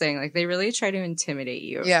 Like you were saying, like they really try to intimidate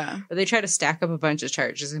you. Yeah. Or they try to stack up a bunch of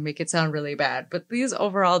charges and make it sound really bad. But these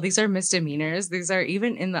are misdemeanors. These are,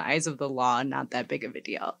 even in the eyes of the law, not that big of a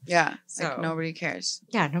deal. Yeah. So like nobody cares.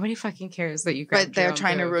 Yeah, nobody fucking cares that you. But they're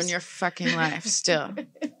trying to ruin your fucking life still.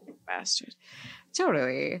 Bastard.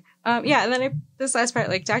 Totally. Yeah, and then this last part,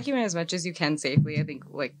 like, document as much as you can safely. I think,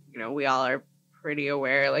 like, you know, we all are pretty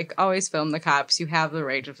aware. Like, always film the cops. You have the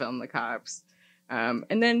right to film the cops. And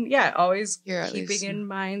then, yeah, always keeping in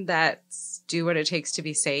mind that do what it takes to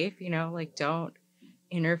be safe. You know, like, don't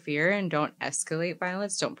interfere and don't escalate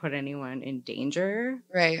violence. Don't put anyone in danger.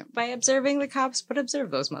 Right. By observing the cops, but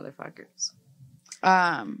observe those motherfuckers.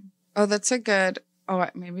 Oh, that's a good. Oh,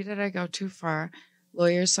 maybe did I go too far?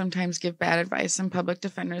 Lawyers sometimes give bad advice, and public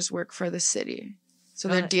defenders work for the city, so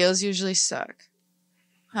their deals usually suck.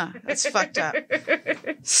 Huh? That's fucked up.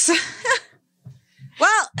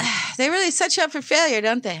 Well, they really set you up for failure,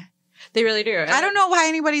 don't they? They really do. I don't know why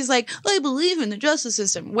anybody's like, I believe in the justice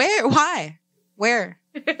system. Where? Why? Where?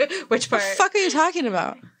 Which part? What the fuck are you talking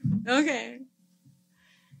about? Okay.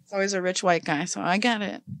 It's always a rich white guy, so I get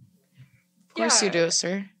it. Of course you do,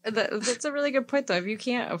 sir. That's a really good point, though. If you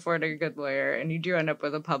can't afford a good lawyer and you do end up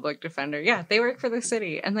with a public defender, yeah, they work for the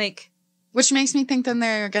city. And, like... Which makes me think then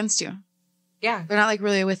they're against you. Yeah. They're not, like,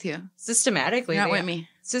 really with you. Systematically. They're not with me.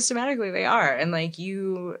 Systematically, they are. And, like,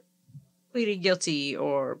 you pleading guilty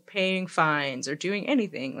or paying fines or doing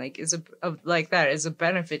anything, like, is a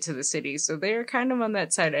benefit to the city. So they're kind of on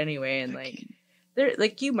that side anyway. And, like... There,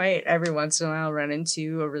 like, you might every once in a while run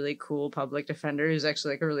into a really cool public defender who's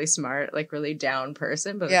actually like a really smart, like really down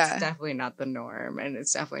person, but it's definitely not the norm, and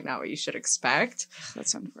it's definitely not what you should expect.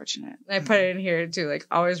 That's unfortunate. And I put it in here to like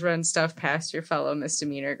always run stuff past your fellow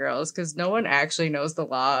misdemeanor girls because no one actually knows the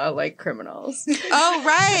law like criminals. Oh,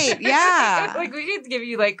 right. Yeah. Like we could give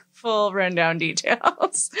you like full rundown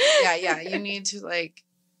details. Yeah. You need to like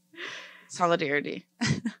solidarity.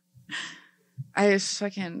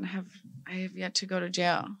 I have yet to go to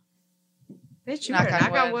jail. Bitch, you knock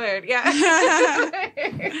on wood. Yeah.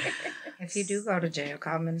 If you do go to jail,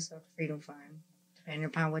 call Minnesota Freedom Fund. Depending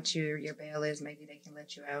upon what your bail is, maybe they can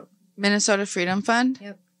let you out. Minnesota Freedom Fund?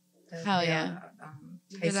 Yep. Hell yeah.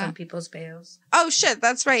 Pay some people's bails. Oh, shit.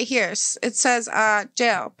 That's right here. It says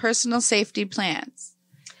jail, personal safety plans.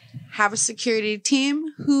 Have a security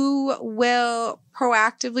team who will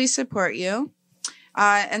proactively support you.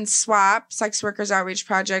 And SWOP, Sex Workers Outreach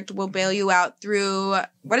Project, will bail you out through,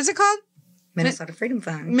 what is it called? Minnesota Freedom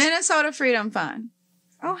Fund. Minnesota Freedom Fund.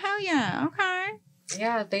 Oh, hell yeah. Okay.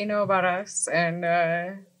 Yeah, they know about us, and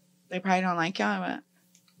they probably don't like y'all, but...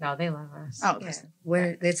 No, they love us. Oh,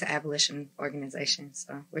 yeah. It's an abolition organization,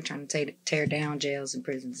 so we're trying to tear down jails and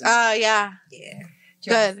prisons. Oh, yeah. Yeah.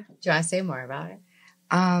 Good. Do you want to say more about it?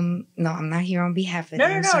 No, I'm not here on behalf of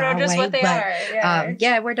them. No, just what they are.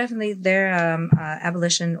 Yeah. We're definitely, they're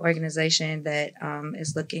abolition organization that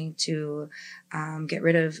is looking to get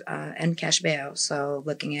rid of end cash bail. So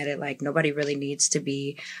looking at it like nobody really needs to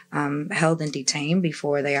be held and detained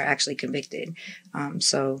before they are actually convicted.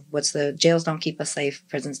 So jails don't keep us safe.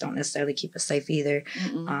 Prisons don't necessarily keep us safe either.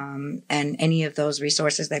 And any of those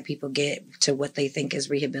resources that people get to what they think is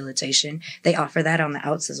rehabilitation, they offer that on the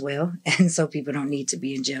outs as well. And so people don't need to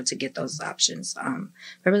be in jail to get those options.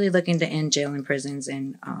 We're really looking to end jail and prisons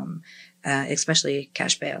and especially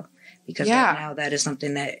cash bail. Because right now that is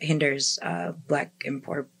something that hinders Black and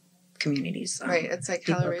poor communities. Right. It's like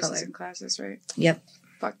color races and classes, right? Yep.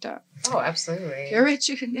 Fucked up. Oh, absolutely. If you're rich,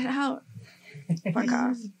 you can get out. Fuck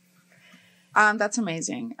off. That's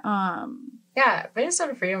amazing. Yeah,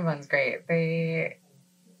 Minnesota Freedom Fund's great.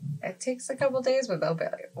 It takes a couple days, but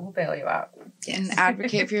we'll bail you out. And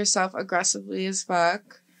advocate for yourself aggressively as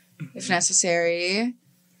fuck, if necessary.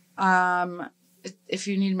 If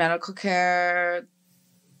you need medical care,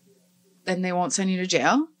 then they won't send you to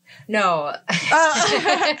jail. No.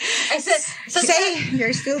 I said, say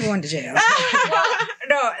you're still going to jail.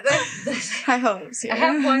 No, High hopes. Yeah. I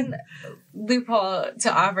have one loophole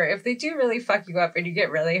to offer. If they do really fuck you up and you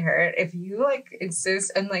get really hurt, if you like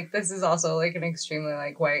insist, and like this is also like an extremely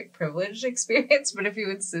like white privileged experience, but if you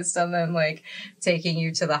insist on them like taking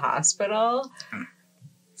you to the hospital,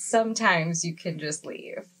 sometimes you can just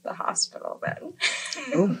leave the hospital then.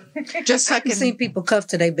 Ooh. Just fucking I've seen people cuffed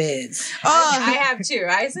to their beds. Oh, I have too.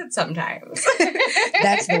 I said sometimes.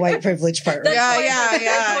 That's the white privilege part. Right?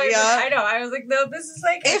 Yeah. I know. I was like, no, this is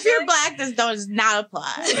like. If you're black, this does not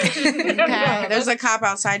apply. Okay, there's a cop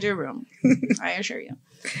outside your room. I assure you.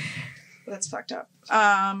 That's fucked up.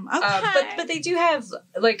 Okay. But they do have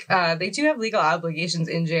legal obligations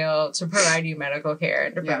in jail to provide you medical care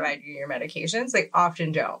and to provide you your medications. They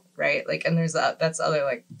often don't, right? Like, and that's other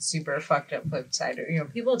like super fucked up flip side. You know,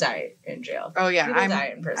 people die in jail. Oh yeah, people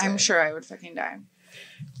die in prison. I'm sure I would fucking die.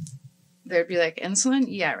 They'd be like, insulin?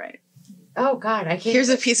 Yeah, right. Oh God, I can't. Here's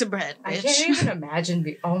a piece of bread, bitch. I can't even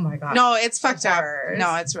imagine. Oh my God. No, it's fucked up.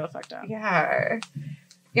 No, it's real fucked up. Yeah.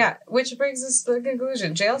 Yeah, which brings us to the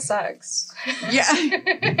conclusion. Jail sucks. Yeah.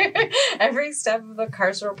 Every step of the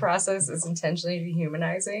carceral process is intentionally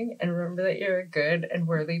dehumanizing. And remember that you're a good and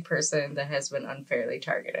worthy person that has been unfairly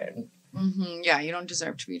targeted. Mm-hmm. Yeah, you don't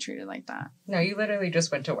deserve to be treated like that. No, you literally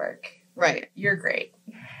just went to work. Right. You're great.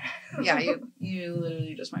 Yeah, you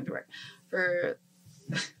literally just went to work.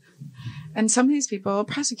 And some of these people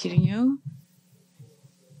prosecuting you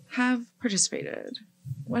have participated.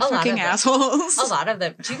 What fucking assholes. A lot of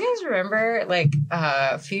them. Do you guys remember, like,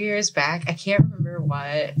 a few years back, I can't remember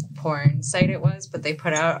what porn site it was, but they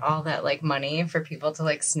put out all that, like, money for people to,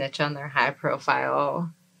 like, snitch on their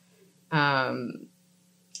high-profile,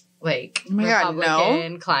 like,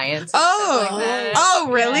 Republican clients. Oh, like that.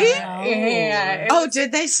 Oh, really? Yeah. Oh,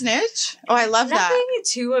 did they snitch? Oh, I love that. Nothing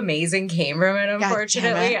too amazing came from it,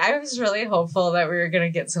 unfortunately. I was really hopeful that we were going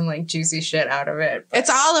to get some, like, juicy shit out of it.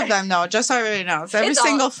 It's all of them, though, just so everybody knows. Every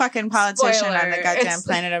single fucking politician on the goddamn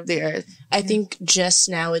planet of the earth. I think just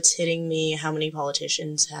now it's hitting me how many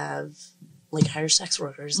politicians have, like, hired sex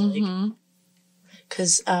workers. Like,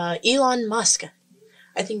 because Elon Musk,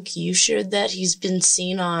 I think you shared that he's been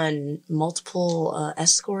seen on multiple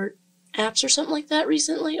escort apps or something like that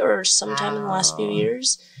recently, or sometime in the last few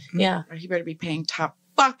years. Yeah. He better be paying top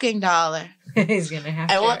fucking dollar. He's gonna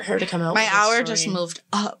have I want her to come out. My hour just moved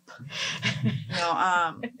up.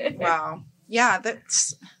 Wow. Yeah,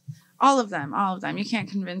 that's all of them. You can't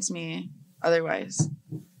convince me otherwise.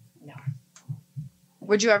 No.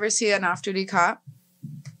 Would you ever see an off-duty cop?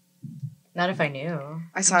 Not if I knew.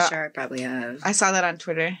 I'm sure I probably have. I saw that on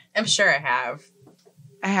Twitter. I'm sure I have.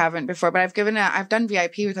 I haven't before, but I've done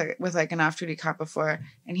VIP with like an off-duty cop before,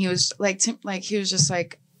 and he was he was just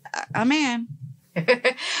like a man.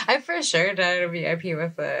 I for sure done a VIP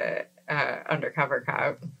with a undercover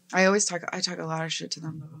cop. I talk a lot of shit to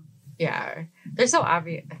them though. Yeah, they're so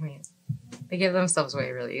obvious. I mean, they give themselves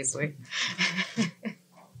away really easily.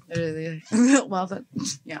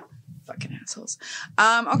 Yeah. Fucking assholes.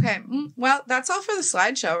 Okay. Well, that's all for the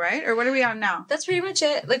slideshow, right? Or what are we on now? That's pretty much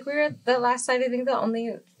it. Like, we were at the last slide. I think the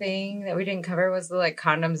only thing that we didn't cover was the like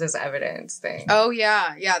condoms as evidence thing. Oh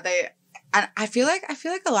yeah. I feel like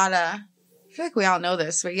we all know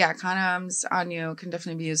this, but yeah, condoms on you can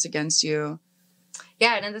definitely be used against you.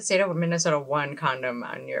 Yeah, and in the state of Minnesota, one condom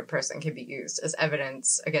on your person can be used as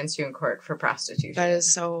evidence against you in court for prostitution. That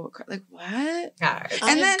is so, like, what? Yeah.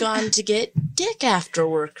 I've gone to get dick after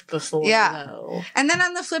work before, though. And then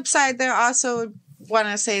on the flip side, they also want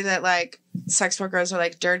to say that, like, sex workers are,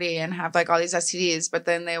 like, dirty and have, like, all these STDs, but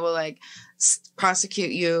then they will, like, prosecute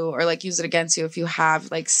you or, like, use it against you if you have,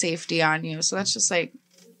 like, safety on you. So that's just, like,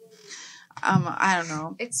 I don't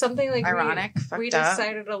know. It's something like ironic. We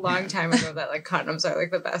decided a long time ago that like condoms are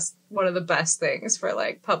like one of the best things for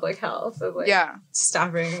like public health and like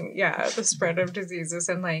stopping the spread of diseases.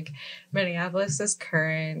 And like Minneapolis is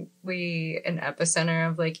currently an epicenter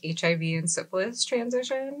of like HIV and syphilis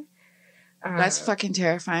transition. That's fucking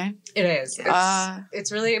terrifying. It is.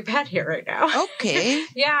 It's really bad here right now. Okay.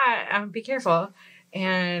 Be careful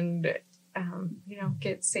and.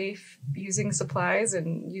 Get safe using supplies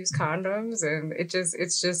and use condoms, and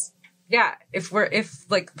it's just if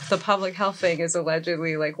like the public health thing is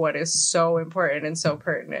allegedly like what is so important and so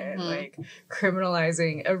pertinent, like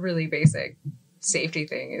criminalizing a really basic safety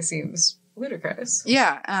thing, it seems ludicrous.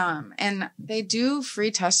 Yeah, and they do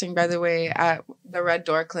free testing, by the way, at the Red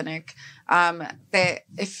Door Clinic. All they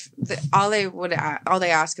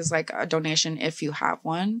ask is like a donation if you have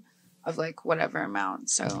one of like whatever amount.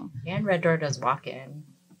 So And Red Door does walk-in.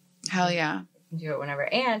 hell yeah. You can do it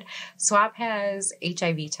whenever. And SWOP has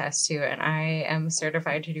HIV tests too, and I am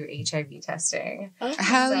certified to do HIV testing.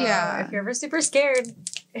 Hell So yeah. if you're ever super scared,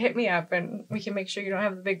 hit me up and we can make sure you don't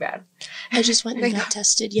have the big bad. I just went and got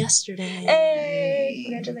tested yesterday. Hey,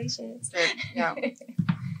 congratulations. Yeah.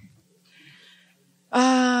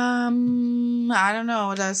 I don't know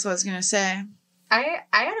what else I was gonna say. I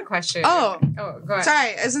had a question. Oh, go ahead.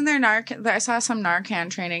 sorry. Isn't there Narcan? I saw some Narcan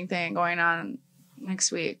training thing going on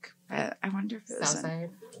next week. I wonder if it was. Southside.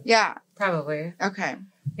 Yeah. Probably. Okay.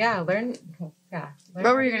 Yeah, learn.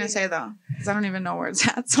 What were you gonna say though? Because I don't even know where it's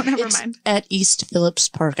at. So never It's mind. at East Phillips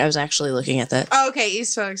Park. I was actually looking at that. Oh, okay,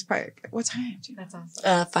 East Phillips Park. What time? That's awesome.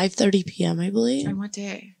 5:30 p.m. I believe. And what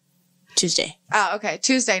day? Tuesday. Oh, okay.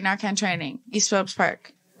 Tuesday, Narcan training, East Phillips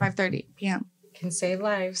Park, 5:30 p.m. Can save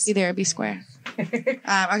lives. Be there, be square. Okay, then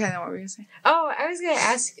what were you gonna say? Oh, I was gonna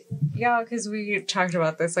ask y'all because we talked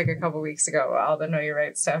about this like a couple weeks ago, all the Know Your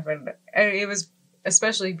Right stuff, and it was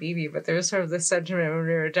especially BB, but there was sort of this sentiment when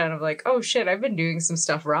we were done of like, oh shit, I've been doing some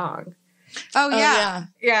stuff wrong. Oh yeah.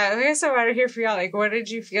 Yeah, I guess I want to hear from y'all. Like, what did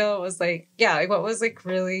you feel was like? Yeah, like what was like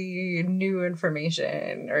really new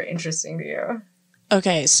information or interesting to you?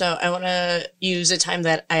 Okay, so I want to use a time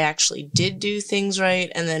that I actually did do things right,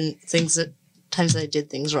 and then times that I did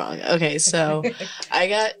things wrong. Okay, so I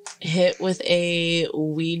got hit with a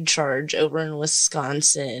weed charge over in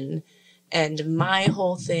Wisconsin, and my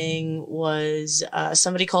whole thing was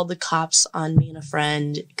somebody called the cops on me and a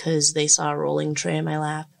friend because they saw a rolling tray in my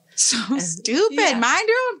lap. So stupid. Yeah. Mind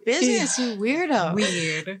your own business, you weirdo.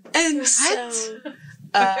 Weird. And so,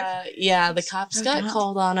 the cops got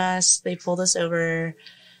called on us. They pulled us over,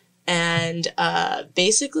 and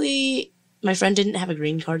basically, my friend didn't have a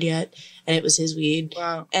green card yet, and it was his weed.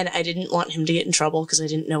 Wow. And I didn't want him to get in trouble because I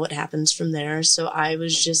didn't know what happens from there. So I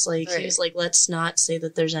was just like, Right. he was like, let's not say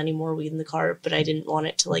that there's any more weed in the car, but I didn't want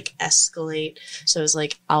it to like escalate. So I was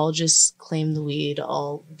like, I'll just claim the weed.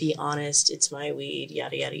 I'll be honest. It's my weed,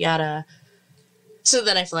 yada, yada, yada. So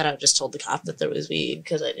then I flat out just told the cop that there was weed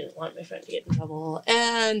because I didn't want my friend to get in trouble.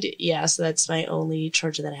 And yeah, so that's my only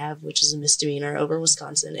charge that I have, which is a misdemeanor over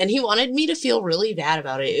Wisconsin. And he wanted me to feel really bad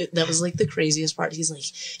about it. That was like the craziest part. He's like,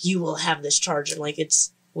 you will have this charge. And like,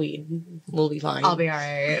 it's weed. We'll be fine. I'll be all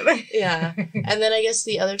right. Yeah. And then I guess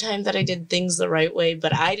the other time that I did things the right way,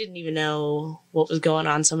 but I didn't even know what was going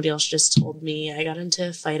on. Somebody else just told me. I got into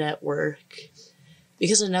a fight at work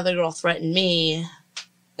because another girl threatened me.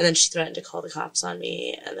 And then she threatened to call the cops on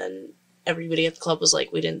me. And then everybody at the club was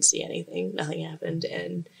like, we didn't see anything. Nothing happened.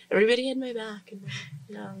 And everybody had my back.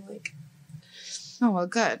 And I'm like... Oh, well,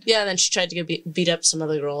 good. Yeah, and then she tried to go beat up some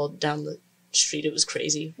other girl down the street. It was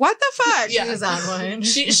crazy. What the fuck? Yeah. She was on one.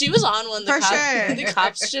 She was on one. For sure. The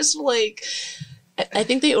cops just like... I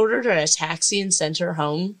think they ordered her a taxi and sent her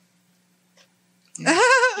home.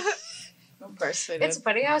 Of course they It's did.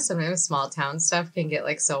 funny how sometimes small town stuff can get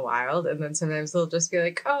like so wild, and then sometimes they'll just be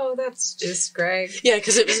like, "Oh, that's just Greg." Yeah,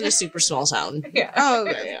 because it was in a super small town. Yeah. Oh,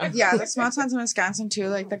 Yeah. yeah. The small towns in Wisconsin, too,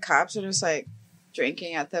 like the cops are just like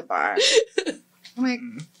drinking at the bar. I'm like,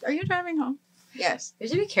 are you driving home? Yes. You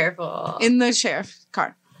should be careful. In the sheriff's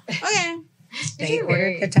car. Okay. They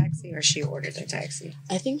ordered the taxi, or she ordered the taxi.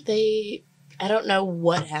 I think I don't know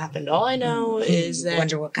what happened. All I know is I that...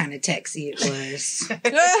 wonder what kind of taxi it was.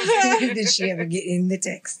 Did she ever get in the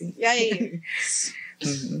taxi? Yay.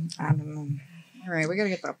 I don't know. All right, we gotta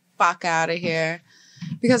get the fuck out of here.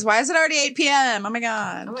 Because why is it already 8 p.m.? Oh my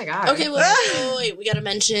god. Oh my god. Okay, wait, we gotta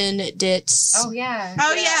mention DITS. Oh yeah.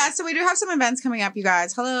 Oh yeah, so we do have some events coming up, you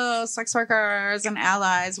guys. Hello, sex workers and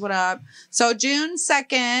allies. What up? So June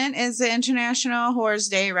 2nd is the International Whores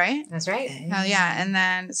Day, right? That's right. Hell yeah. And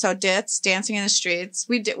then so DITS, Dancing in the Streets.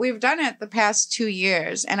 We've done it the past 2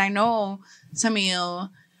 years, and I know some of you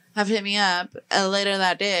have hit me up later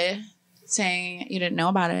that day saying you didn't know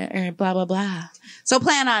about it or blah blah blah. So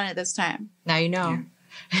plan on it this time. Now you know. Yeah.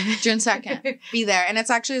 June 2nd. Be there. And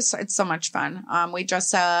it's so much fun. We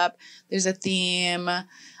dress up. There's a theme.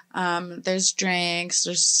 There's drinks.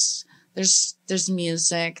 There's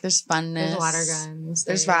music. There's funness. There's water guns.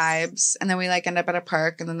 There's vibes. And then we like end up at a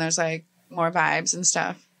park, and then there's like more vibes and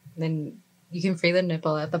stuff. Then you can free the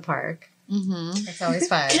nipple at the park. Mm-hmm. It's always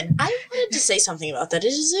fun. I wanted to say something about that.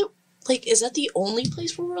 Is that the only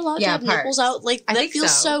place where we're allowed to Yeah, have parks. nipples out? Like, I that think feels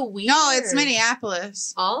so. so weird. No, it's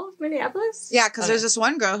Minneapolis. All of Minneapolis? Yeah, because Okay. there's this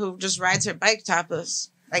one girl who just rides her bike topless.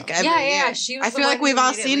 like every year. She was I feel like we've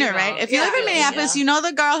all seen her, right? If you live in Minneapolis, you know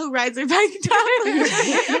the girl who rides her bike down,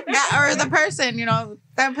 or the person, you know,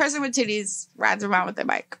 that person with titties rides around with their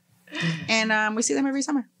bike, and we see them every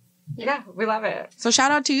summer. Yeah, we love it. So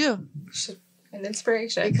shout out to you, an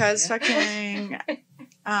inspiration. because fucking,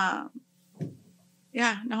 no,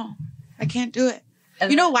 I can't do it.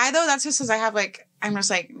 You know why though? That's just because I have like. I'm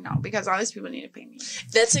just like, no, because all these people need to pay me.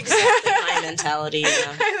 That's exactly my mentality.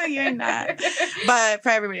 Yeah. You're not. But for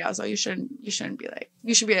everybody else, though, you shouldn't be like,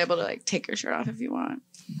 you should be able to like take your shirt off if you want.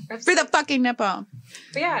 For the fucking nipple.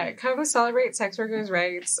 But yeah, come celebrate sex workers'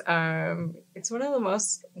 rights. It's one of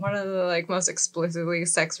the like most explicitly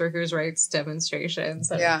sex workers' rights demonstrations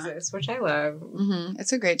that exist, which I love. Mm-hmm.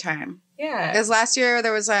 It's a great time. Yeah. Because last year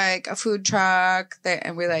there was like a food truck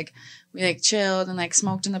and we chilled and like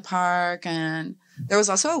smoked in the park, and there was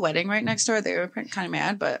also a wedding right next door. They were kind of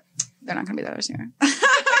mad, but they're not gonna be there this year.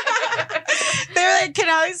 They were like, "Can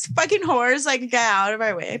all these fucking whores like get out of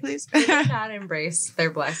our way, please?" They did not embrace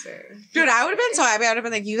their blessing. Dude, I would have been so happy. I would have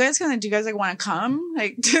been like, "Do you guys want to come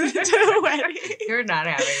like to the wedding?" You're not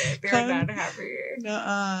having it. They're not happy.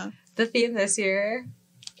 The theme this year,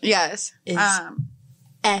 yes,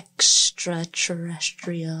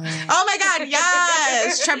 extraterrestrial. Oh my god,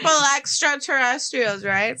 yes! Triple extraterrestrials,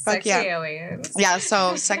 right? Fuck sexy aliens. Yeah,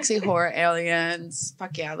 so sexy horror aliens.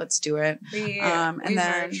 Fuck yeah, let's do it. We and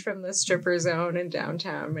then merged from the stripper zone in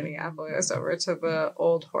downtown Minneapolis over to the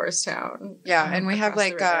old horse town. Yeah, and we have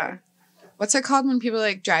like what's it called when people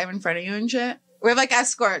like drive in front of you and shit? We have like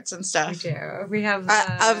escorts and stuff. We do. We have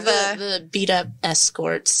of the beat up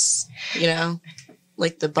escorts, you know.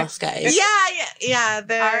 Like the buff guys. Yeah.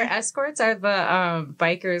 Our escorts are the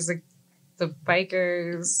bikers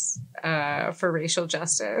for racial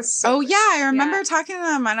justice. Oh yeah, I remember talking to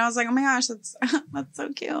them, and I was like, oh my gosh, that's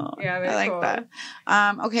so cute. Yeah, I like cool. that.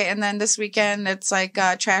 Okay, and then this weekend it's like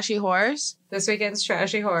trashy whores. This weekend's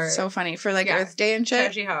trashy whore. So funny for like Earth Day and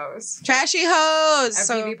shit. Trashy hoes. Trashy hoes. At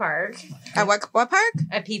PV Park. At what park?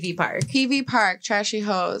 At PV Park. PV Park. Trashy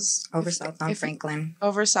hoes. Over South on Franklin.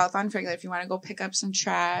 Over South on Franklin. If you want to go pick up some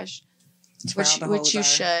trash, which you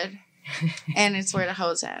should, and it's where the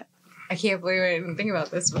hoes at. I can't believe I didn't think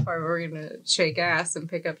about this before. We're gonna shake ass and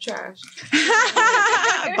pick up trash.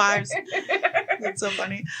 Bars. That's so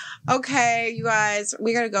funny. Okay, you guys,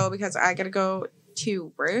 we gotta go because I gotta go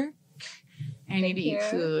to work. I need to eat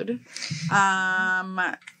food. Yeah,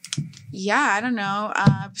 I don't know.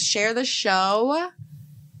 Share the show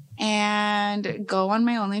and go on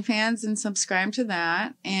my OnlyFans and subscribe to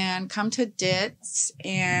that, and come to Dits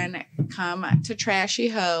and come to Trashy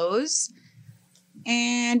Hoes.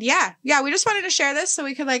 And yeah, we just wanted to share this so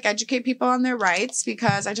we could like educate people on their rights,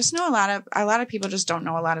 because I just know a lot of people just don't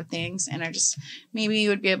know a lot of things, and I just maybe you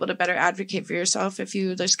would be able to better advocate for yourself if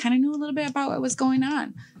you just kind of knew a little bit about what was going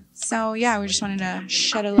on. So yeah, we just wanted to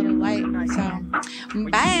shed a little light. So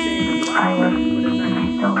bye.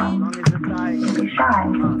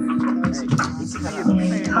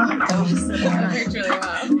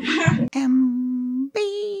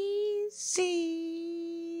 MBC.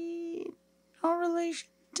 No relation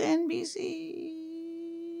to NBC.